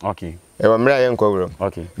wuram okay e wa mere aye nkwa wuram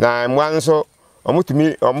okay na moa nso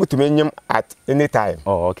omutumi nyim at any time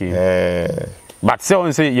oh okay but se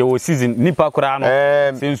on say ye wo season nipa kura no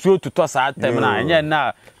se nsuo tuto sa tem na enye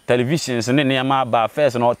na televisions ne ne ma ba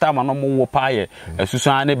first no time no mo wo paaye asusu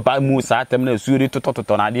ne ba mu sa tem na nsuo ri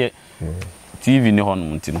toto na de TV ne ho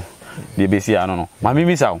no nti no de besi ano no ma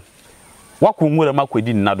mimi saw wako nwura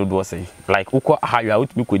makwedi na dodo sen like uko hayo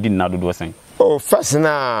utumi kwedi na dodo sen oh first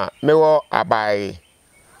na me wo abai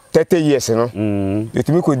 30 years no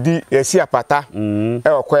etumi kodi esi apata e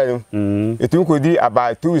okwelu etumi kodi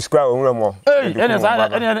about 2 weeks kwa onwura mo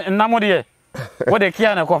ene namo de wo de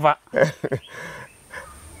kia na kofa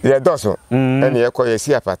ye doso ene ye ko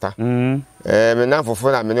esi apata me na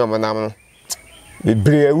fofo na me ne omonam no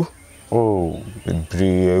bebreu oh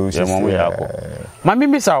bebreu ye mo ya ko ma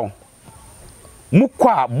mimi saw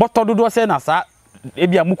mukwa boto dodo sen na sa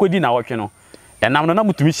ebia mukodi na wotwe no enam no na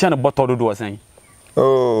mutumi hia ne boto dodo sen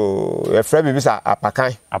oh e fra bi bisa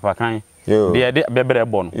apakan yo de bebre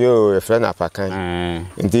bo no yo e fra na apakan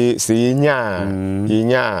nti se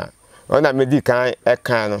yinya ona medi kan e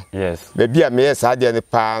kan no yes be bia me yes ade ne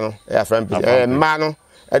pa no e fra bi ma no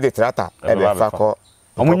e de trata e be fa ko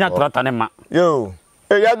omunya trata ne ma yo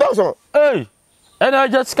e ya doso ene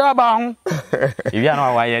just ka ba hu ibia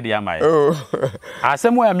no wa ye de amai oh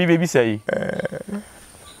asemo ya mi bebi sei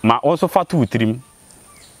ma also fatu utrim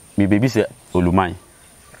mi bebi se oluman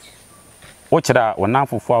o kira wona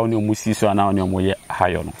fofo a oni omusi so ana oni omoye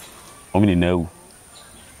hayo no omini na awu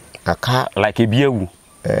aka like ebi awu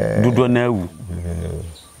dudo na awu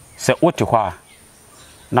se ote hɔ a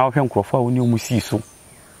na wo hwe nkrofo a oni omusi so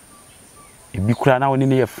ebi kura na oni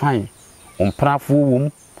ne ye fine omprafo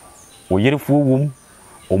wom oyerefo wom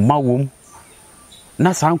oma wom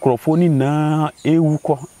na san nkrofo ni na ewu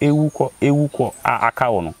kɔ aka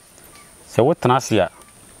wo no se wo tenase a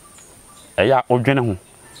eya odwene ho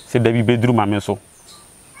se dabi bedru mame so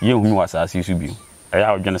ye hu mi wasase su bi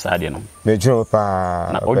eya odwene sa de no me dwene pa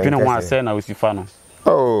na odwene ho ase na osifa no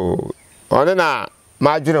oh one na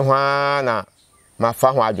ma dwene ho na ma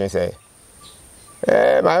fa ho adwene se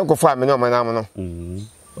ma nko fa me no manam no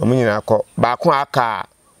omunyina akɔ ba ko aka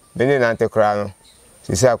me ne na ntekura no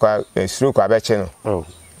sisi akwa stroke abeche no oh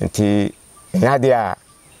nti ya de a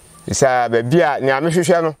sisi ba bia ni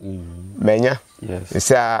amehwehwe no menya yes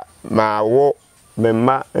sisi ma wo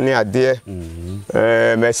memma ne ade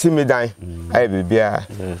merci me dan ay bibia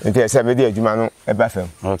nti ese me de adwuma no e ba fam.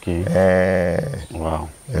 Okay. Wow.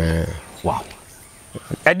 Wow.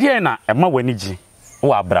 Ade na e ma wani gi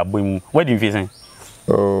wo abrabo mu wedding fees.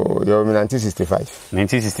 Oh, you're 1965.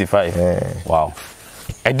 1965. Wow.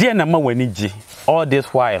 Ade na ma wani gi all this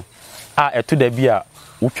while eto da bia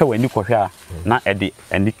wotwa wani kohwe na ede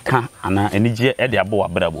ani ka ana ani gi ede abo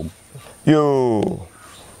abrabo. Yo.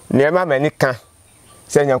 Nema mani ka.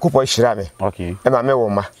 Se nyankopɔ hyira me. Okay. E ma me wo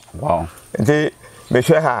ma. Wow. Nti me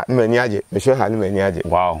hwe ha no mani age, me hwe ha no mani age.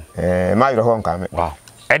 Wow. Ma yoro ho nka me. Wow.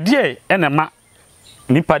 Ede ene ma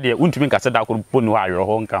nipa de untumi nka se da ko poni wa ayoro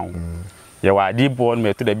ho nka ho. Ye wa adi bo no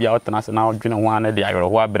meto da bia otena se na odwene ho ana de ayoro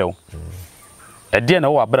ho abrew. Ede na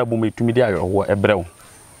wo abrabo metumi de ayoro ho ebrew.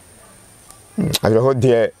 Ayoro ho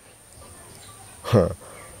de.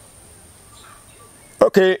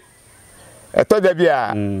 Okay. Eto da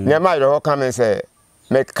bia nema ayoro ho ka me se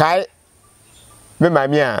me kai me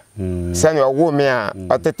mami a se ne owo me a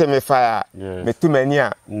otete me fa me tu mani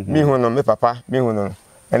a mi hu no me papa mi hu no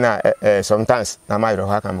na sometimes na ma ayoro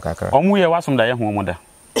ho ka me kakra omu ye wasum da ye hu omu da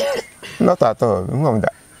not at all hu da.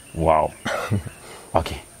 Wow.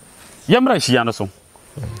 Okay. Yamra hia no so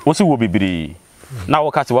wo si wo bibiri na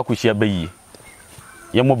wo ka se wakohia bayi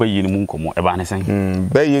ye mo bayi ni mu nkomo e ba ne sen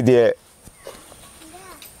bayi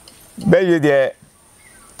de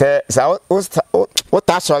te sa o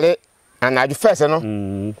ta sole anaju first no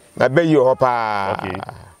na bayi ho pa.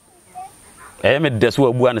 Okay. Me deso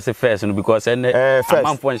abu an se first no because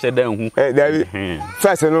amanfo nse dan hu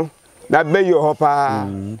first no na bayi ho pa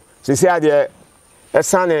sisi ade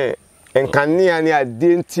esane enkania ni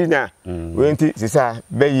ade ntina wenti sisi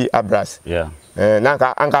bayi abras. Yeah.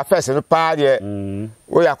 Na anka first no pa de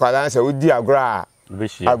o yakwala nse o di agro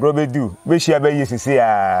agro bedu behia bayi sisi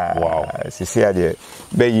a. Wow. Sisi ade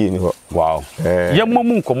bayi ni ho. Wow. Ye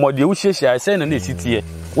momu nkomo de wo hyehyia se na esitie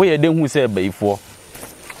wo ye de hu se bayifo.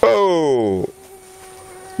 Oh.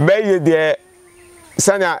 Bayi de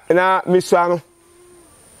sana na misua no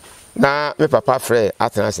na me papa frɛ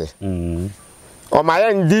atenase o ma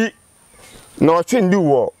ya ndi na o twi ndi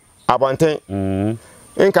wo abonten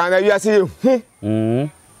nka na wiase hu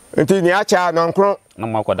nti ni acha no nkro na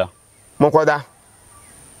makoda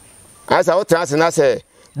asa o tenase na se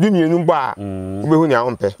dumienu ba obehu ni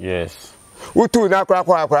ahompe. Yes. Utu na akra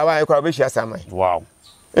ba ekra be hia samai. Wow.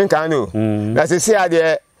 Nka no na se si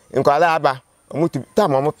ade nkwala aba omutu ta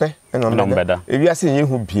mo pe no mbeda e wiase yin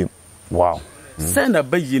hu biem. Wow. Send a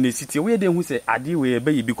bayi in the city where they who say adi we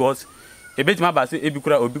bayi because a bit my bass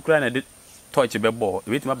obikura na de touch be ball a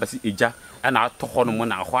bit my bass eja and I to hono mo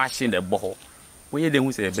na hwashe the ball where they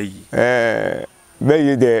who say bayi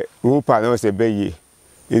bayi de who pa no say bayi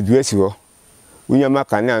eduesi ho unyama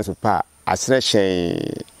kanan so pa asre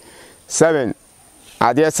hyen 7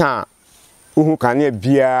 ade san uhu kanan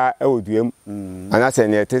bia e oduam anase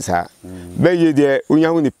ne tesa bayi de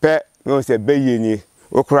unyahu ni pe no say bayi ni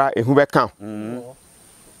okura ehu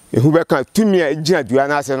beka tumi a gina dua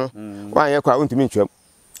na ase no wan ye kwa ontumi ntwam.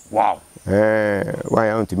 Wow. Wan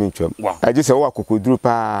ya ontumi ntwam aje se wo akokoduru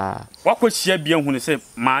pa wakohia bia hu ne se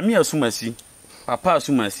maami asumasi papa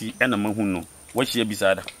asumasi ena mahu no wahia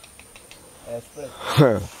bisada.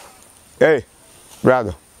 Hey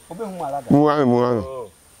brother obehu alada muano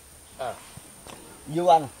you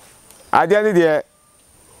wan ade ne de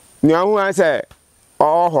ni ahu an se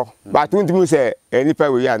but untimu say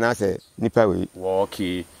nipa we ya na say nipa we.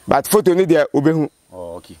 Okay. But photo ni there obehu.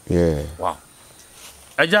 Oh, okay. Yeah. Wow.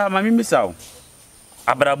 Aja mami misaw.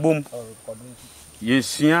 Abrabom.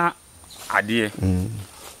 Yesua ade.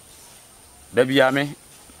 Da bia me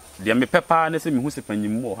de me pepa na se me hu se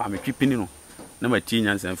panyim wo ha me twipini no na ma tie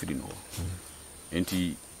nyansan firi no.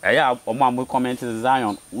 Enti aya omo am comment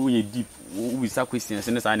Zion wo ye deep wo bisa questions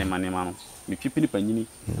ne sa ne manema no. Me twipini panyini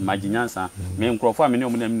maginyansa me nkrofo a me ne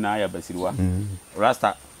omo na ya basiriwa.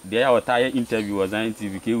 Rasta de ya wata interview wa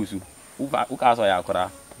Ziontv Gh usu. Uka so ya akora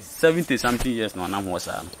 70 something years no na ho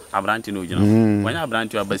sa abranti no gina. Wanya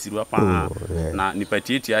abranti wa basiriwa pa na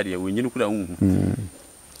nipatietia de wonyini kura hu.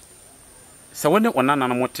 Se wone onana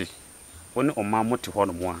no mote wone oma mote ho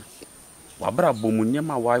no mo a wabrabo mu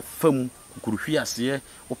nyema wa fam kuruhwi ase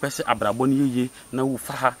wo pese abrabo ne yeye na wo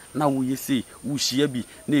fa ha na wo yesi wo hia bi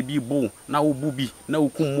na ebi bo na wo bu bi na wo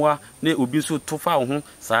kumwa na obi so to fa ho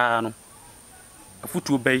saa no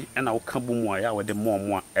afutu bei na wo ka bu mu a ya wo de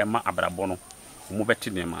mo a ema abrabo no mo beti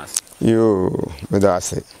ne mas yo me da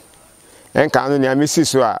se enka no ni amisi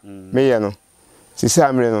so a me ye no sisi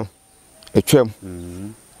amre no etwam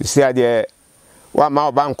sisi ade wa ma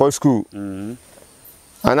oba nko school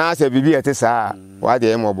ana se bibi ete saa wa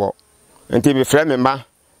de mobo nti be frɛ me ma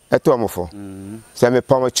eto omofo se me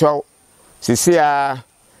pomocho sisia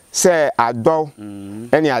se adol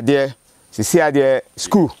eni ade sisia ade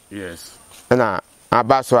school yes na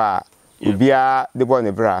abaso a obia de bo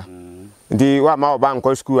ne bra ndi wa ma oba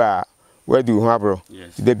nko school a wadi hu abro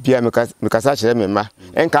de bia me kasa kire me ma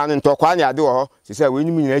enka no ntokwa ne ade wo ho sisia we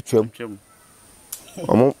nyum nyina atwam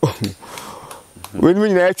omo we nyum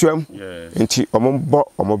nyina atwam nti omo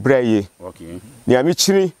bo omo bra ye okay ni ami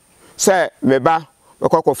chiri se me ba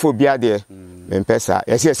okokofo bia de me mpesa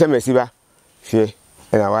yesi se mesi ba hwe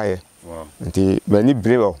na wa ye wow nti mani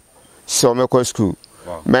brewo so me ko school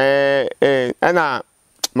me ana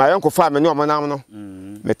ma yonko fa me ni omo nam no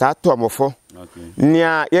me ta to omofo okay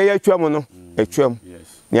nia ye ya twam no atwam yes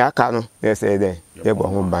ni aka no ye se de ye bo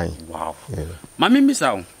ho ban wow mami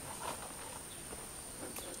misaw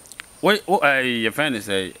we your friend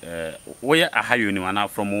say we are high you na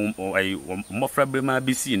from mo frabri ma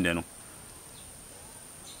bi si nde no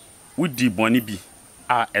wudi boni bi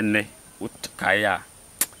a enne kaya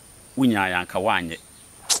wunya ya nka wanye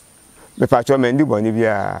me pacho me ndi boni bi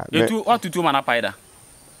a etu watutu ma na paida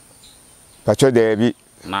pacho de bi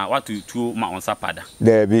na watutu ma onsa pada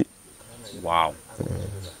de bi wow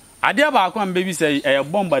ade ba kwa mbe bi say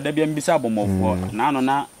bomba da bi mbisa bomofo na no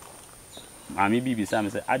na mami bi bisa me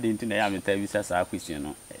say ade nti na ya meta bisa sa question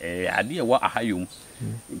no ade wa ahayom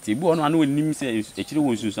nti bi ono anu nim say ekire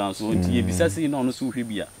won sunsan so nti ye bisa sei na ono so hwe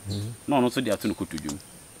bia na ono so de ato no kotodwum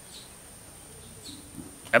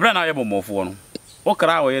ebra na ye bomofo no o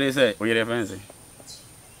kra o yere say o yere fense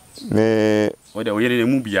me o de o yere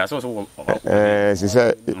mu bia so c'est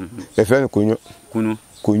ça e fe kunyo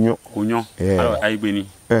ai gbeni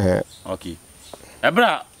okay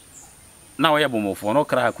ebra na o ye bomofo no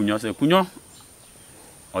kra kunyo say kunyo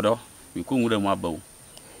odo we ko nwura mu abawo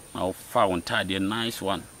na o fa won tade nice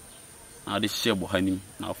one na de shebo hanim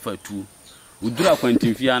na fa tu udura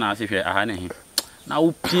kwantimfia na asehwe aha ne he na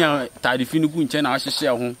wo pia tade fi no gu nche na ahyehye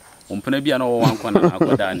ho ompana bia na wo wankwa na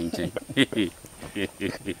akoda ne nche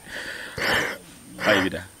ai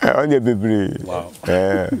bida on ye bebre wow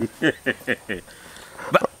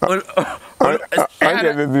on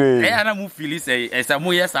ye bebre ana mu feel say esa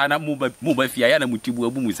mu yesa na mu ba fia ya na mu tibu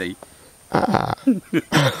abu mu say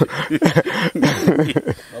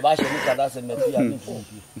Baba she nika da se metu ya ni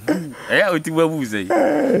fumpi. O tibu abu say.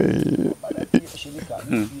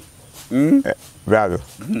 Bravo.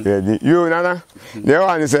 You nana. Ne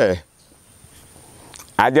wan say.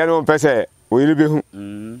 Ade no pese o yiri be hu.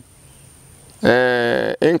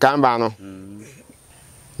 En kan ba no.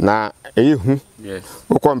 Na eyi hu. Yes.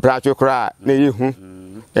 O kompra twa kra na eyi hu.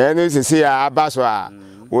 No sisi ya abaso a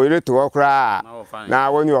o yiri to kra na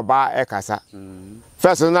woni oba ekasa.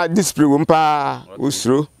 First na display wumpa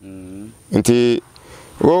usro. Nti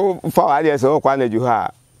o fa wa de so kwa na ju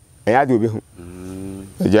ha ya de obi hu.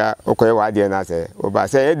 Ja okoye wa de na se o ba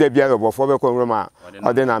se e de bia no bofo be ko nroma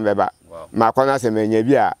o de na mbeba ma kwa na se menya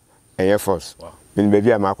bi a eye force min be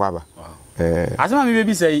bia ma kwa ba asema mi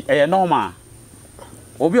be say e normal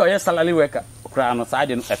obi o ye salary worker kra no sa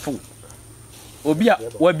de no eto obi a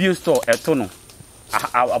wa bi store eto no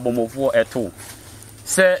abomofo eto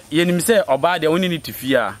se yenim se oba de woni ni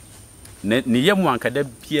tifia ne yemu ankada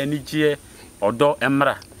bia ni je odo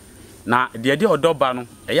emra na de odo ba no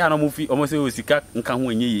eya na mo fi o mo se osika nka ho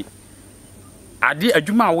anyeyi ade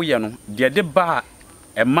adwuma a wo ye no de ba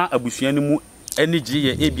ema abusuan ni mu eni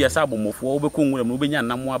giye ebia sa abomofo wo be ko nwura mu benya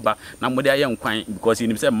namo aba na mo de aye nkwan because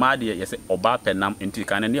you say ma de ye say oba penam enti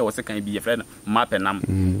kan ne ye wo se kan bi ye friend ma penam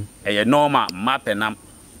eye normal ma penam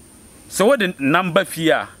so wo de number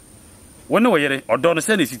fia wona wo yere odo no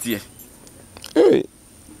se na sitie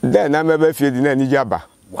de na mebe fie di na ni jaba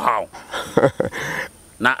wow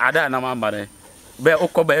na ada na mamba ne be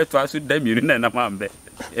okoba eto asu da miru na mamba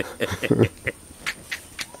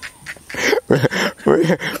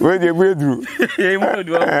we de wedru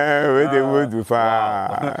we de wedru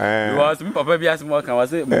fa you was me papa bi asmo kan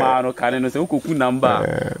was ma no kan no se okoku namba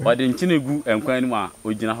o de nkinegu enkwan ni mu a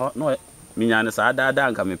ogina ho no minya ne sa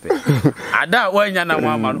ada nka mepe ada wanya na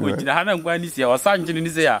mama no ogina ha na enkwan ni se o sa nkini ni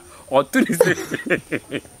se ya o tu ni se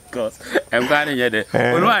because enkwan ni yede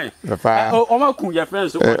onwai o ma ku ya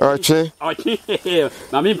friends ochi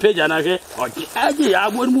na mi page na hwe ochi agi ya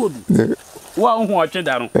agbo mu odu wa hu ochi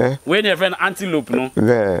da no we ne friend antelope no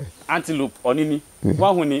antelope onini wa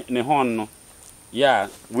hu ni ne horn no yeah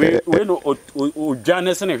we no o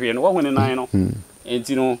janese ne hwe no wa hu ni nan no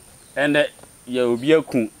enti no ende ya obi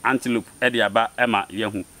aku antelope e de aba ema ye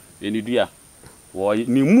hu eni dua wo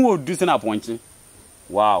ni mu odu se na ponche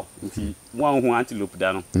wow nti mo hu antelope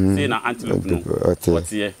da no say na antelope no what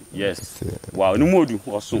here yes wow ni mu odu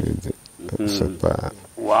oso super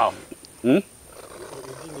wow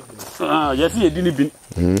Yes, you didn't be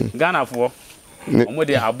Ghana for. Omo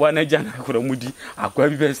de aboa na gya na akora mudi akwa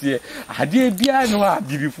bi bese ade bia no a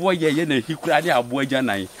bibifo ye na hikura de aboa gya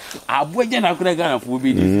nan aboa gya na akora Ghana fo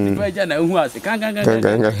bi ni bi gya na hu ase kan na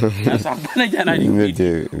so aboa na gya na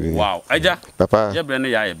ni wow aja papa ye bre ne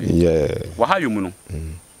ya ye bi wa ha yomu no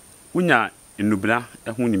unya enubra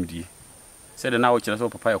ehu nimdie se de na wo kire so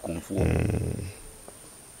papa ya konfo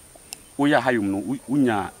wo ya ha yomu no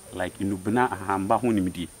unya like enubna ahamba hu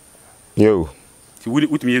nimdie yo ti wuri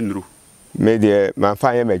utumi ye nuru me de man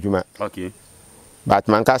fa ye madwuma okay but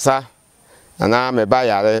man kasa ana me ba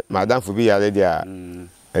yare madam fu bi yare dia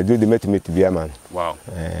edu de metumi bia man wow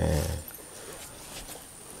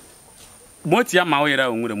moti ya ma wo yera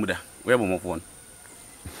onwure muda we bo mofo no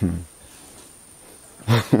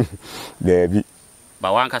debi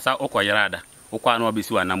ba wan kasa okoyera ada okwa na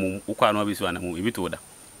obesi wanamu ebi to da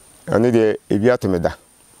ani de ebi atomeda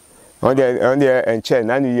on de enche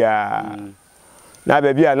na ni ya na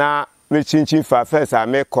be bia na me chinchin fa first a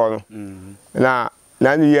me call na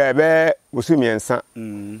ni ya be busumiensa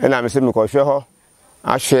na me se me ko hwe ho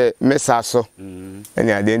ahwe me saso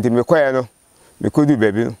eni ade nti me koye no me kodu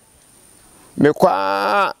baby no me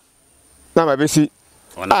kwa na ma besi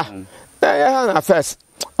ya na first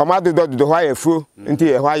o ma do hwa ye fu nti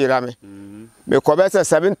ye hwa yira me ko be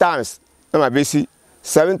 7 times na ma besi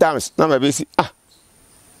 7 times na ma besi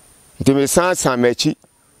nti me san mechi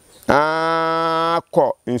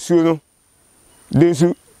ko nsuo no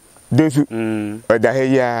densu oda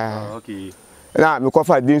he ya okay na me ko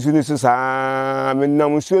fa densu ni so sa me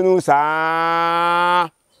nam nsuo no sa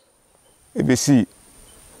ebesi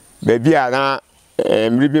baby ana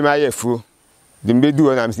mribi ma yefu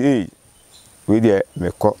dimbedu na me say we dey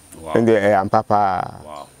me ko ende am papa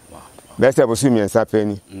wow bese bo su mi ensa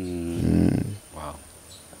pani wow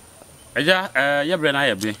eja ye bre na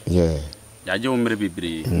ye be ya je umre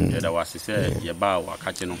bibiri ye da wasese ye ba wa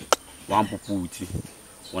kache no wan pupu uti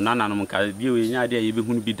wonana no nka bi we nya de ye be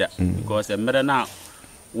hunu bi da because emre na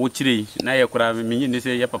wo chiri na ye kura mi nyi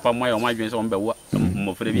se ye papa mo ye o ma dwen se o mbe wo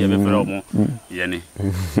mo fere bi ye be fere o mo ye ne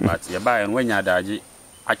but ye ba ye no nya daage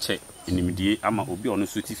ache inimdie ama obi ono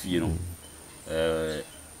so tifie no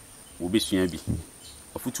wo be sua bi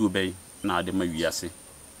afutu be na ade ma wiase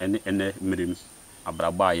ene mmerem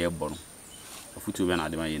abraba ye bo no afutu be na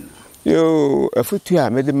ade ma yin yo afutu a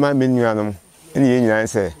me de ma menuanom ene ye nyina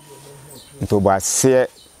se nto ba se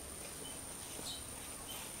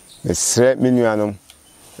mesre menuanom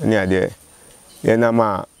ene ade ye na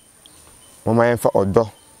ma mama yen fa odo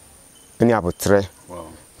ene abotre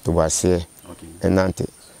to ba se enante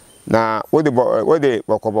na wode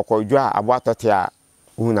bokoboko dwa abo atote a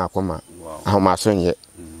hu na akoma ahoma so nye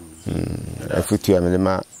afutu a me de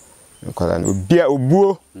ma nkola no bia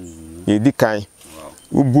obuo ye dikan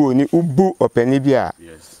ubu ni ubu openi bia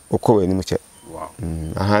okowe ni muche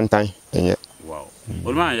ahantan enye wow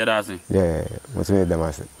olman ya dasin mutume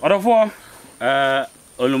damase odofo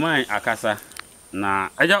olman akasa na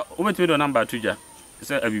aja obetumi do number tuja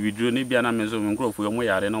se abibiduro ni bia na menso nkrofo yo mo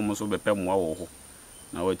yare na mo so bepe mo wo ho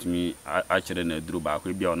na watumi a kire na duro ba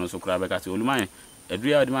ko bia ono so kura be ka se olman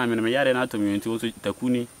adua odi ma me yare na atomi nti so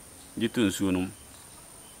takuni jitu nsuo no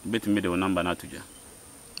betumi do number na tuja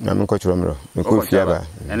na me ko chiromro me ko fiaba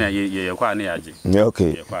ene ye kwa na yaje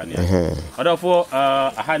okay odofo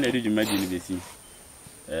aha na edi jumadi ni besi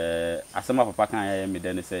asema papa kan ya me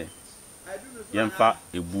den se yemfa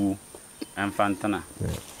ebu enfantana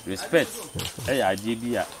respect ya aje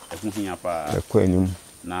bia ehuhia pa ekwanum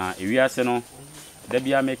na ewiase no da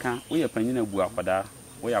bia meka wo ye panyina bu akwada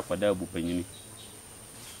wo ye akwada bu panyini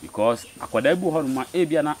because akwada bu horuma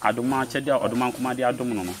bia na adoma chede odoma nkoma de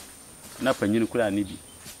adom no na panyini kura ni bi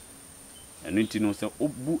enu ntino se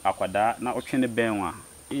obu akwada na otwene benwa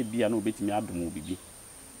bia na obetimi adom obibi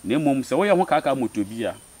na emom se wo ye ho kaka motobi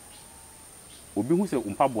a obi hu se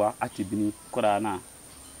umpaboa atebini kura na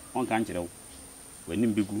on kan kire wo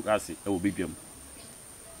wanim bigu ase e obedwam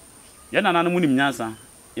ye na nanu munim nyansa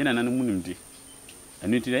ye na nanu munim di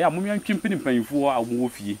enu ntino ya momyan twimpini panyifuo a wo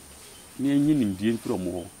fie na enyi nimdie ntro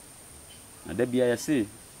mo ho na da bia ya se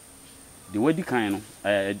de wadi kan no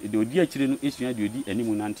de odi akire no esua de odi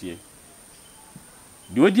animu nante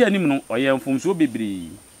de odi anim no oye mfomso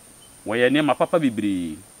bebiri woye ne mapapa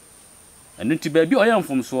bebiri enu nti ba bi oye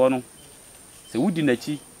mfomso no se wudi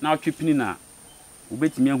nachi na otwepini na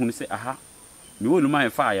ubetimi ahunu se aha me wonu ma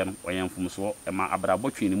fa ya no oye mfomso e ma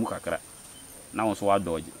abrabotwe ni mu kakra na won so wa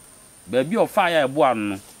doje ba bi o fa ya ebo anu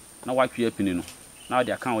no na watwe apini no na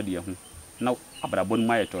odi aka odi ehu na abrabon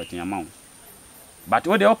ma yeto tin ama but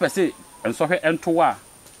wo de opese ensohwe ento a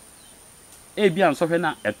bia ensohwe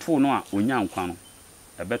na eto no a onya nkwa no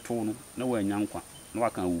ebeto no na wa nya nkwa na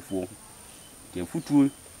waka awufo ke futuo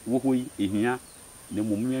wo hoyi ehia na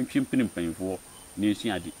momnwan twempene mpanfo na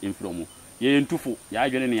esuade emfro mo ye ntufo ya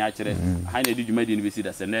adwene ne ya kire ha na di dwumadi ne besi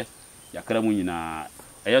da sene yakra mu nyina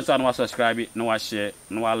eyo so na wa subscribe na wa share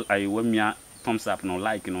na wa ai wamia thumbs up no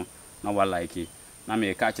like no na wa like na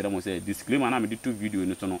me ka kire mo say disclaimer na me di two video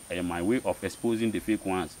no so no my way of exposing the fake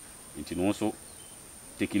ones into no so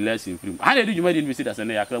take lesson from ha na di dwumadi ne besi da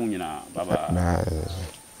sene yakra mu nyina baba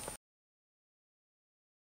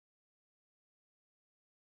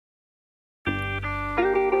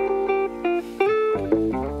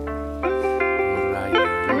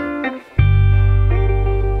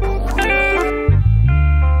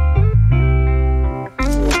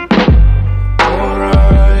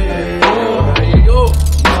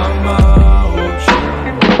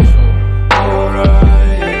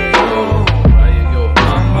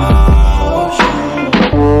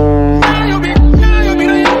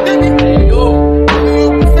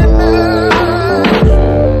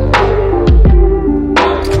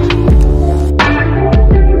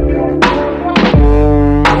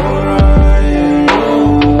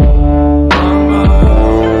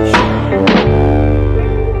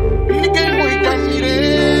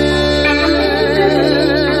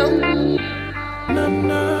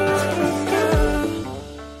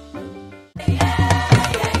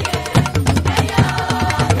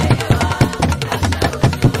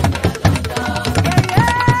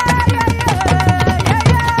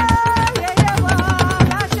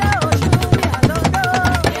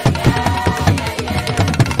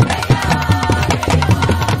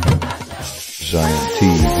Ziontv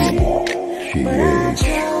Gh,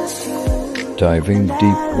 diving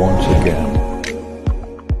deep once again.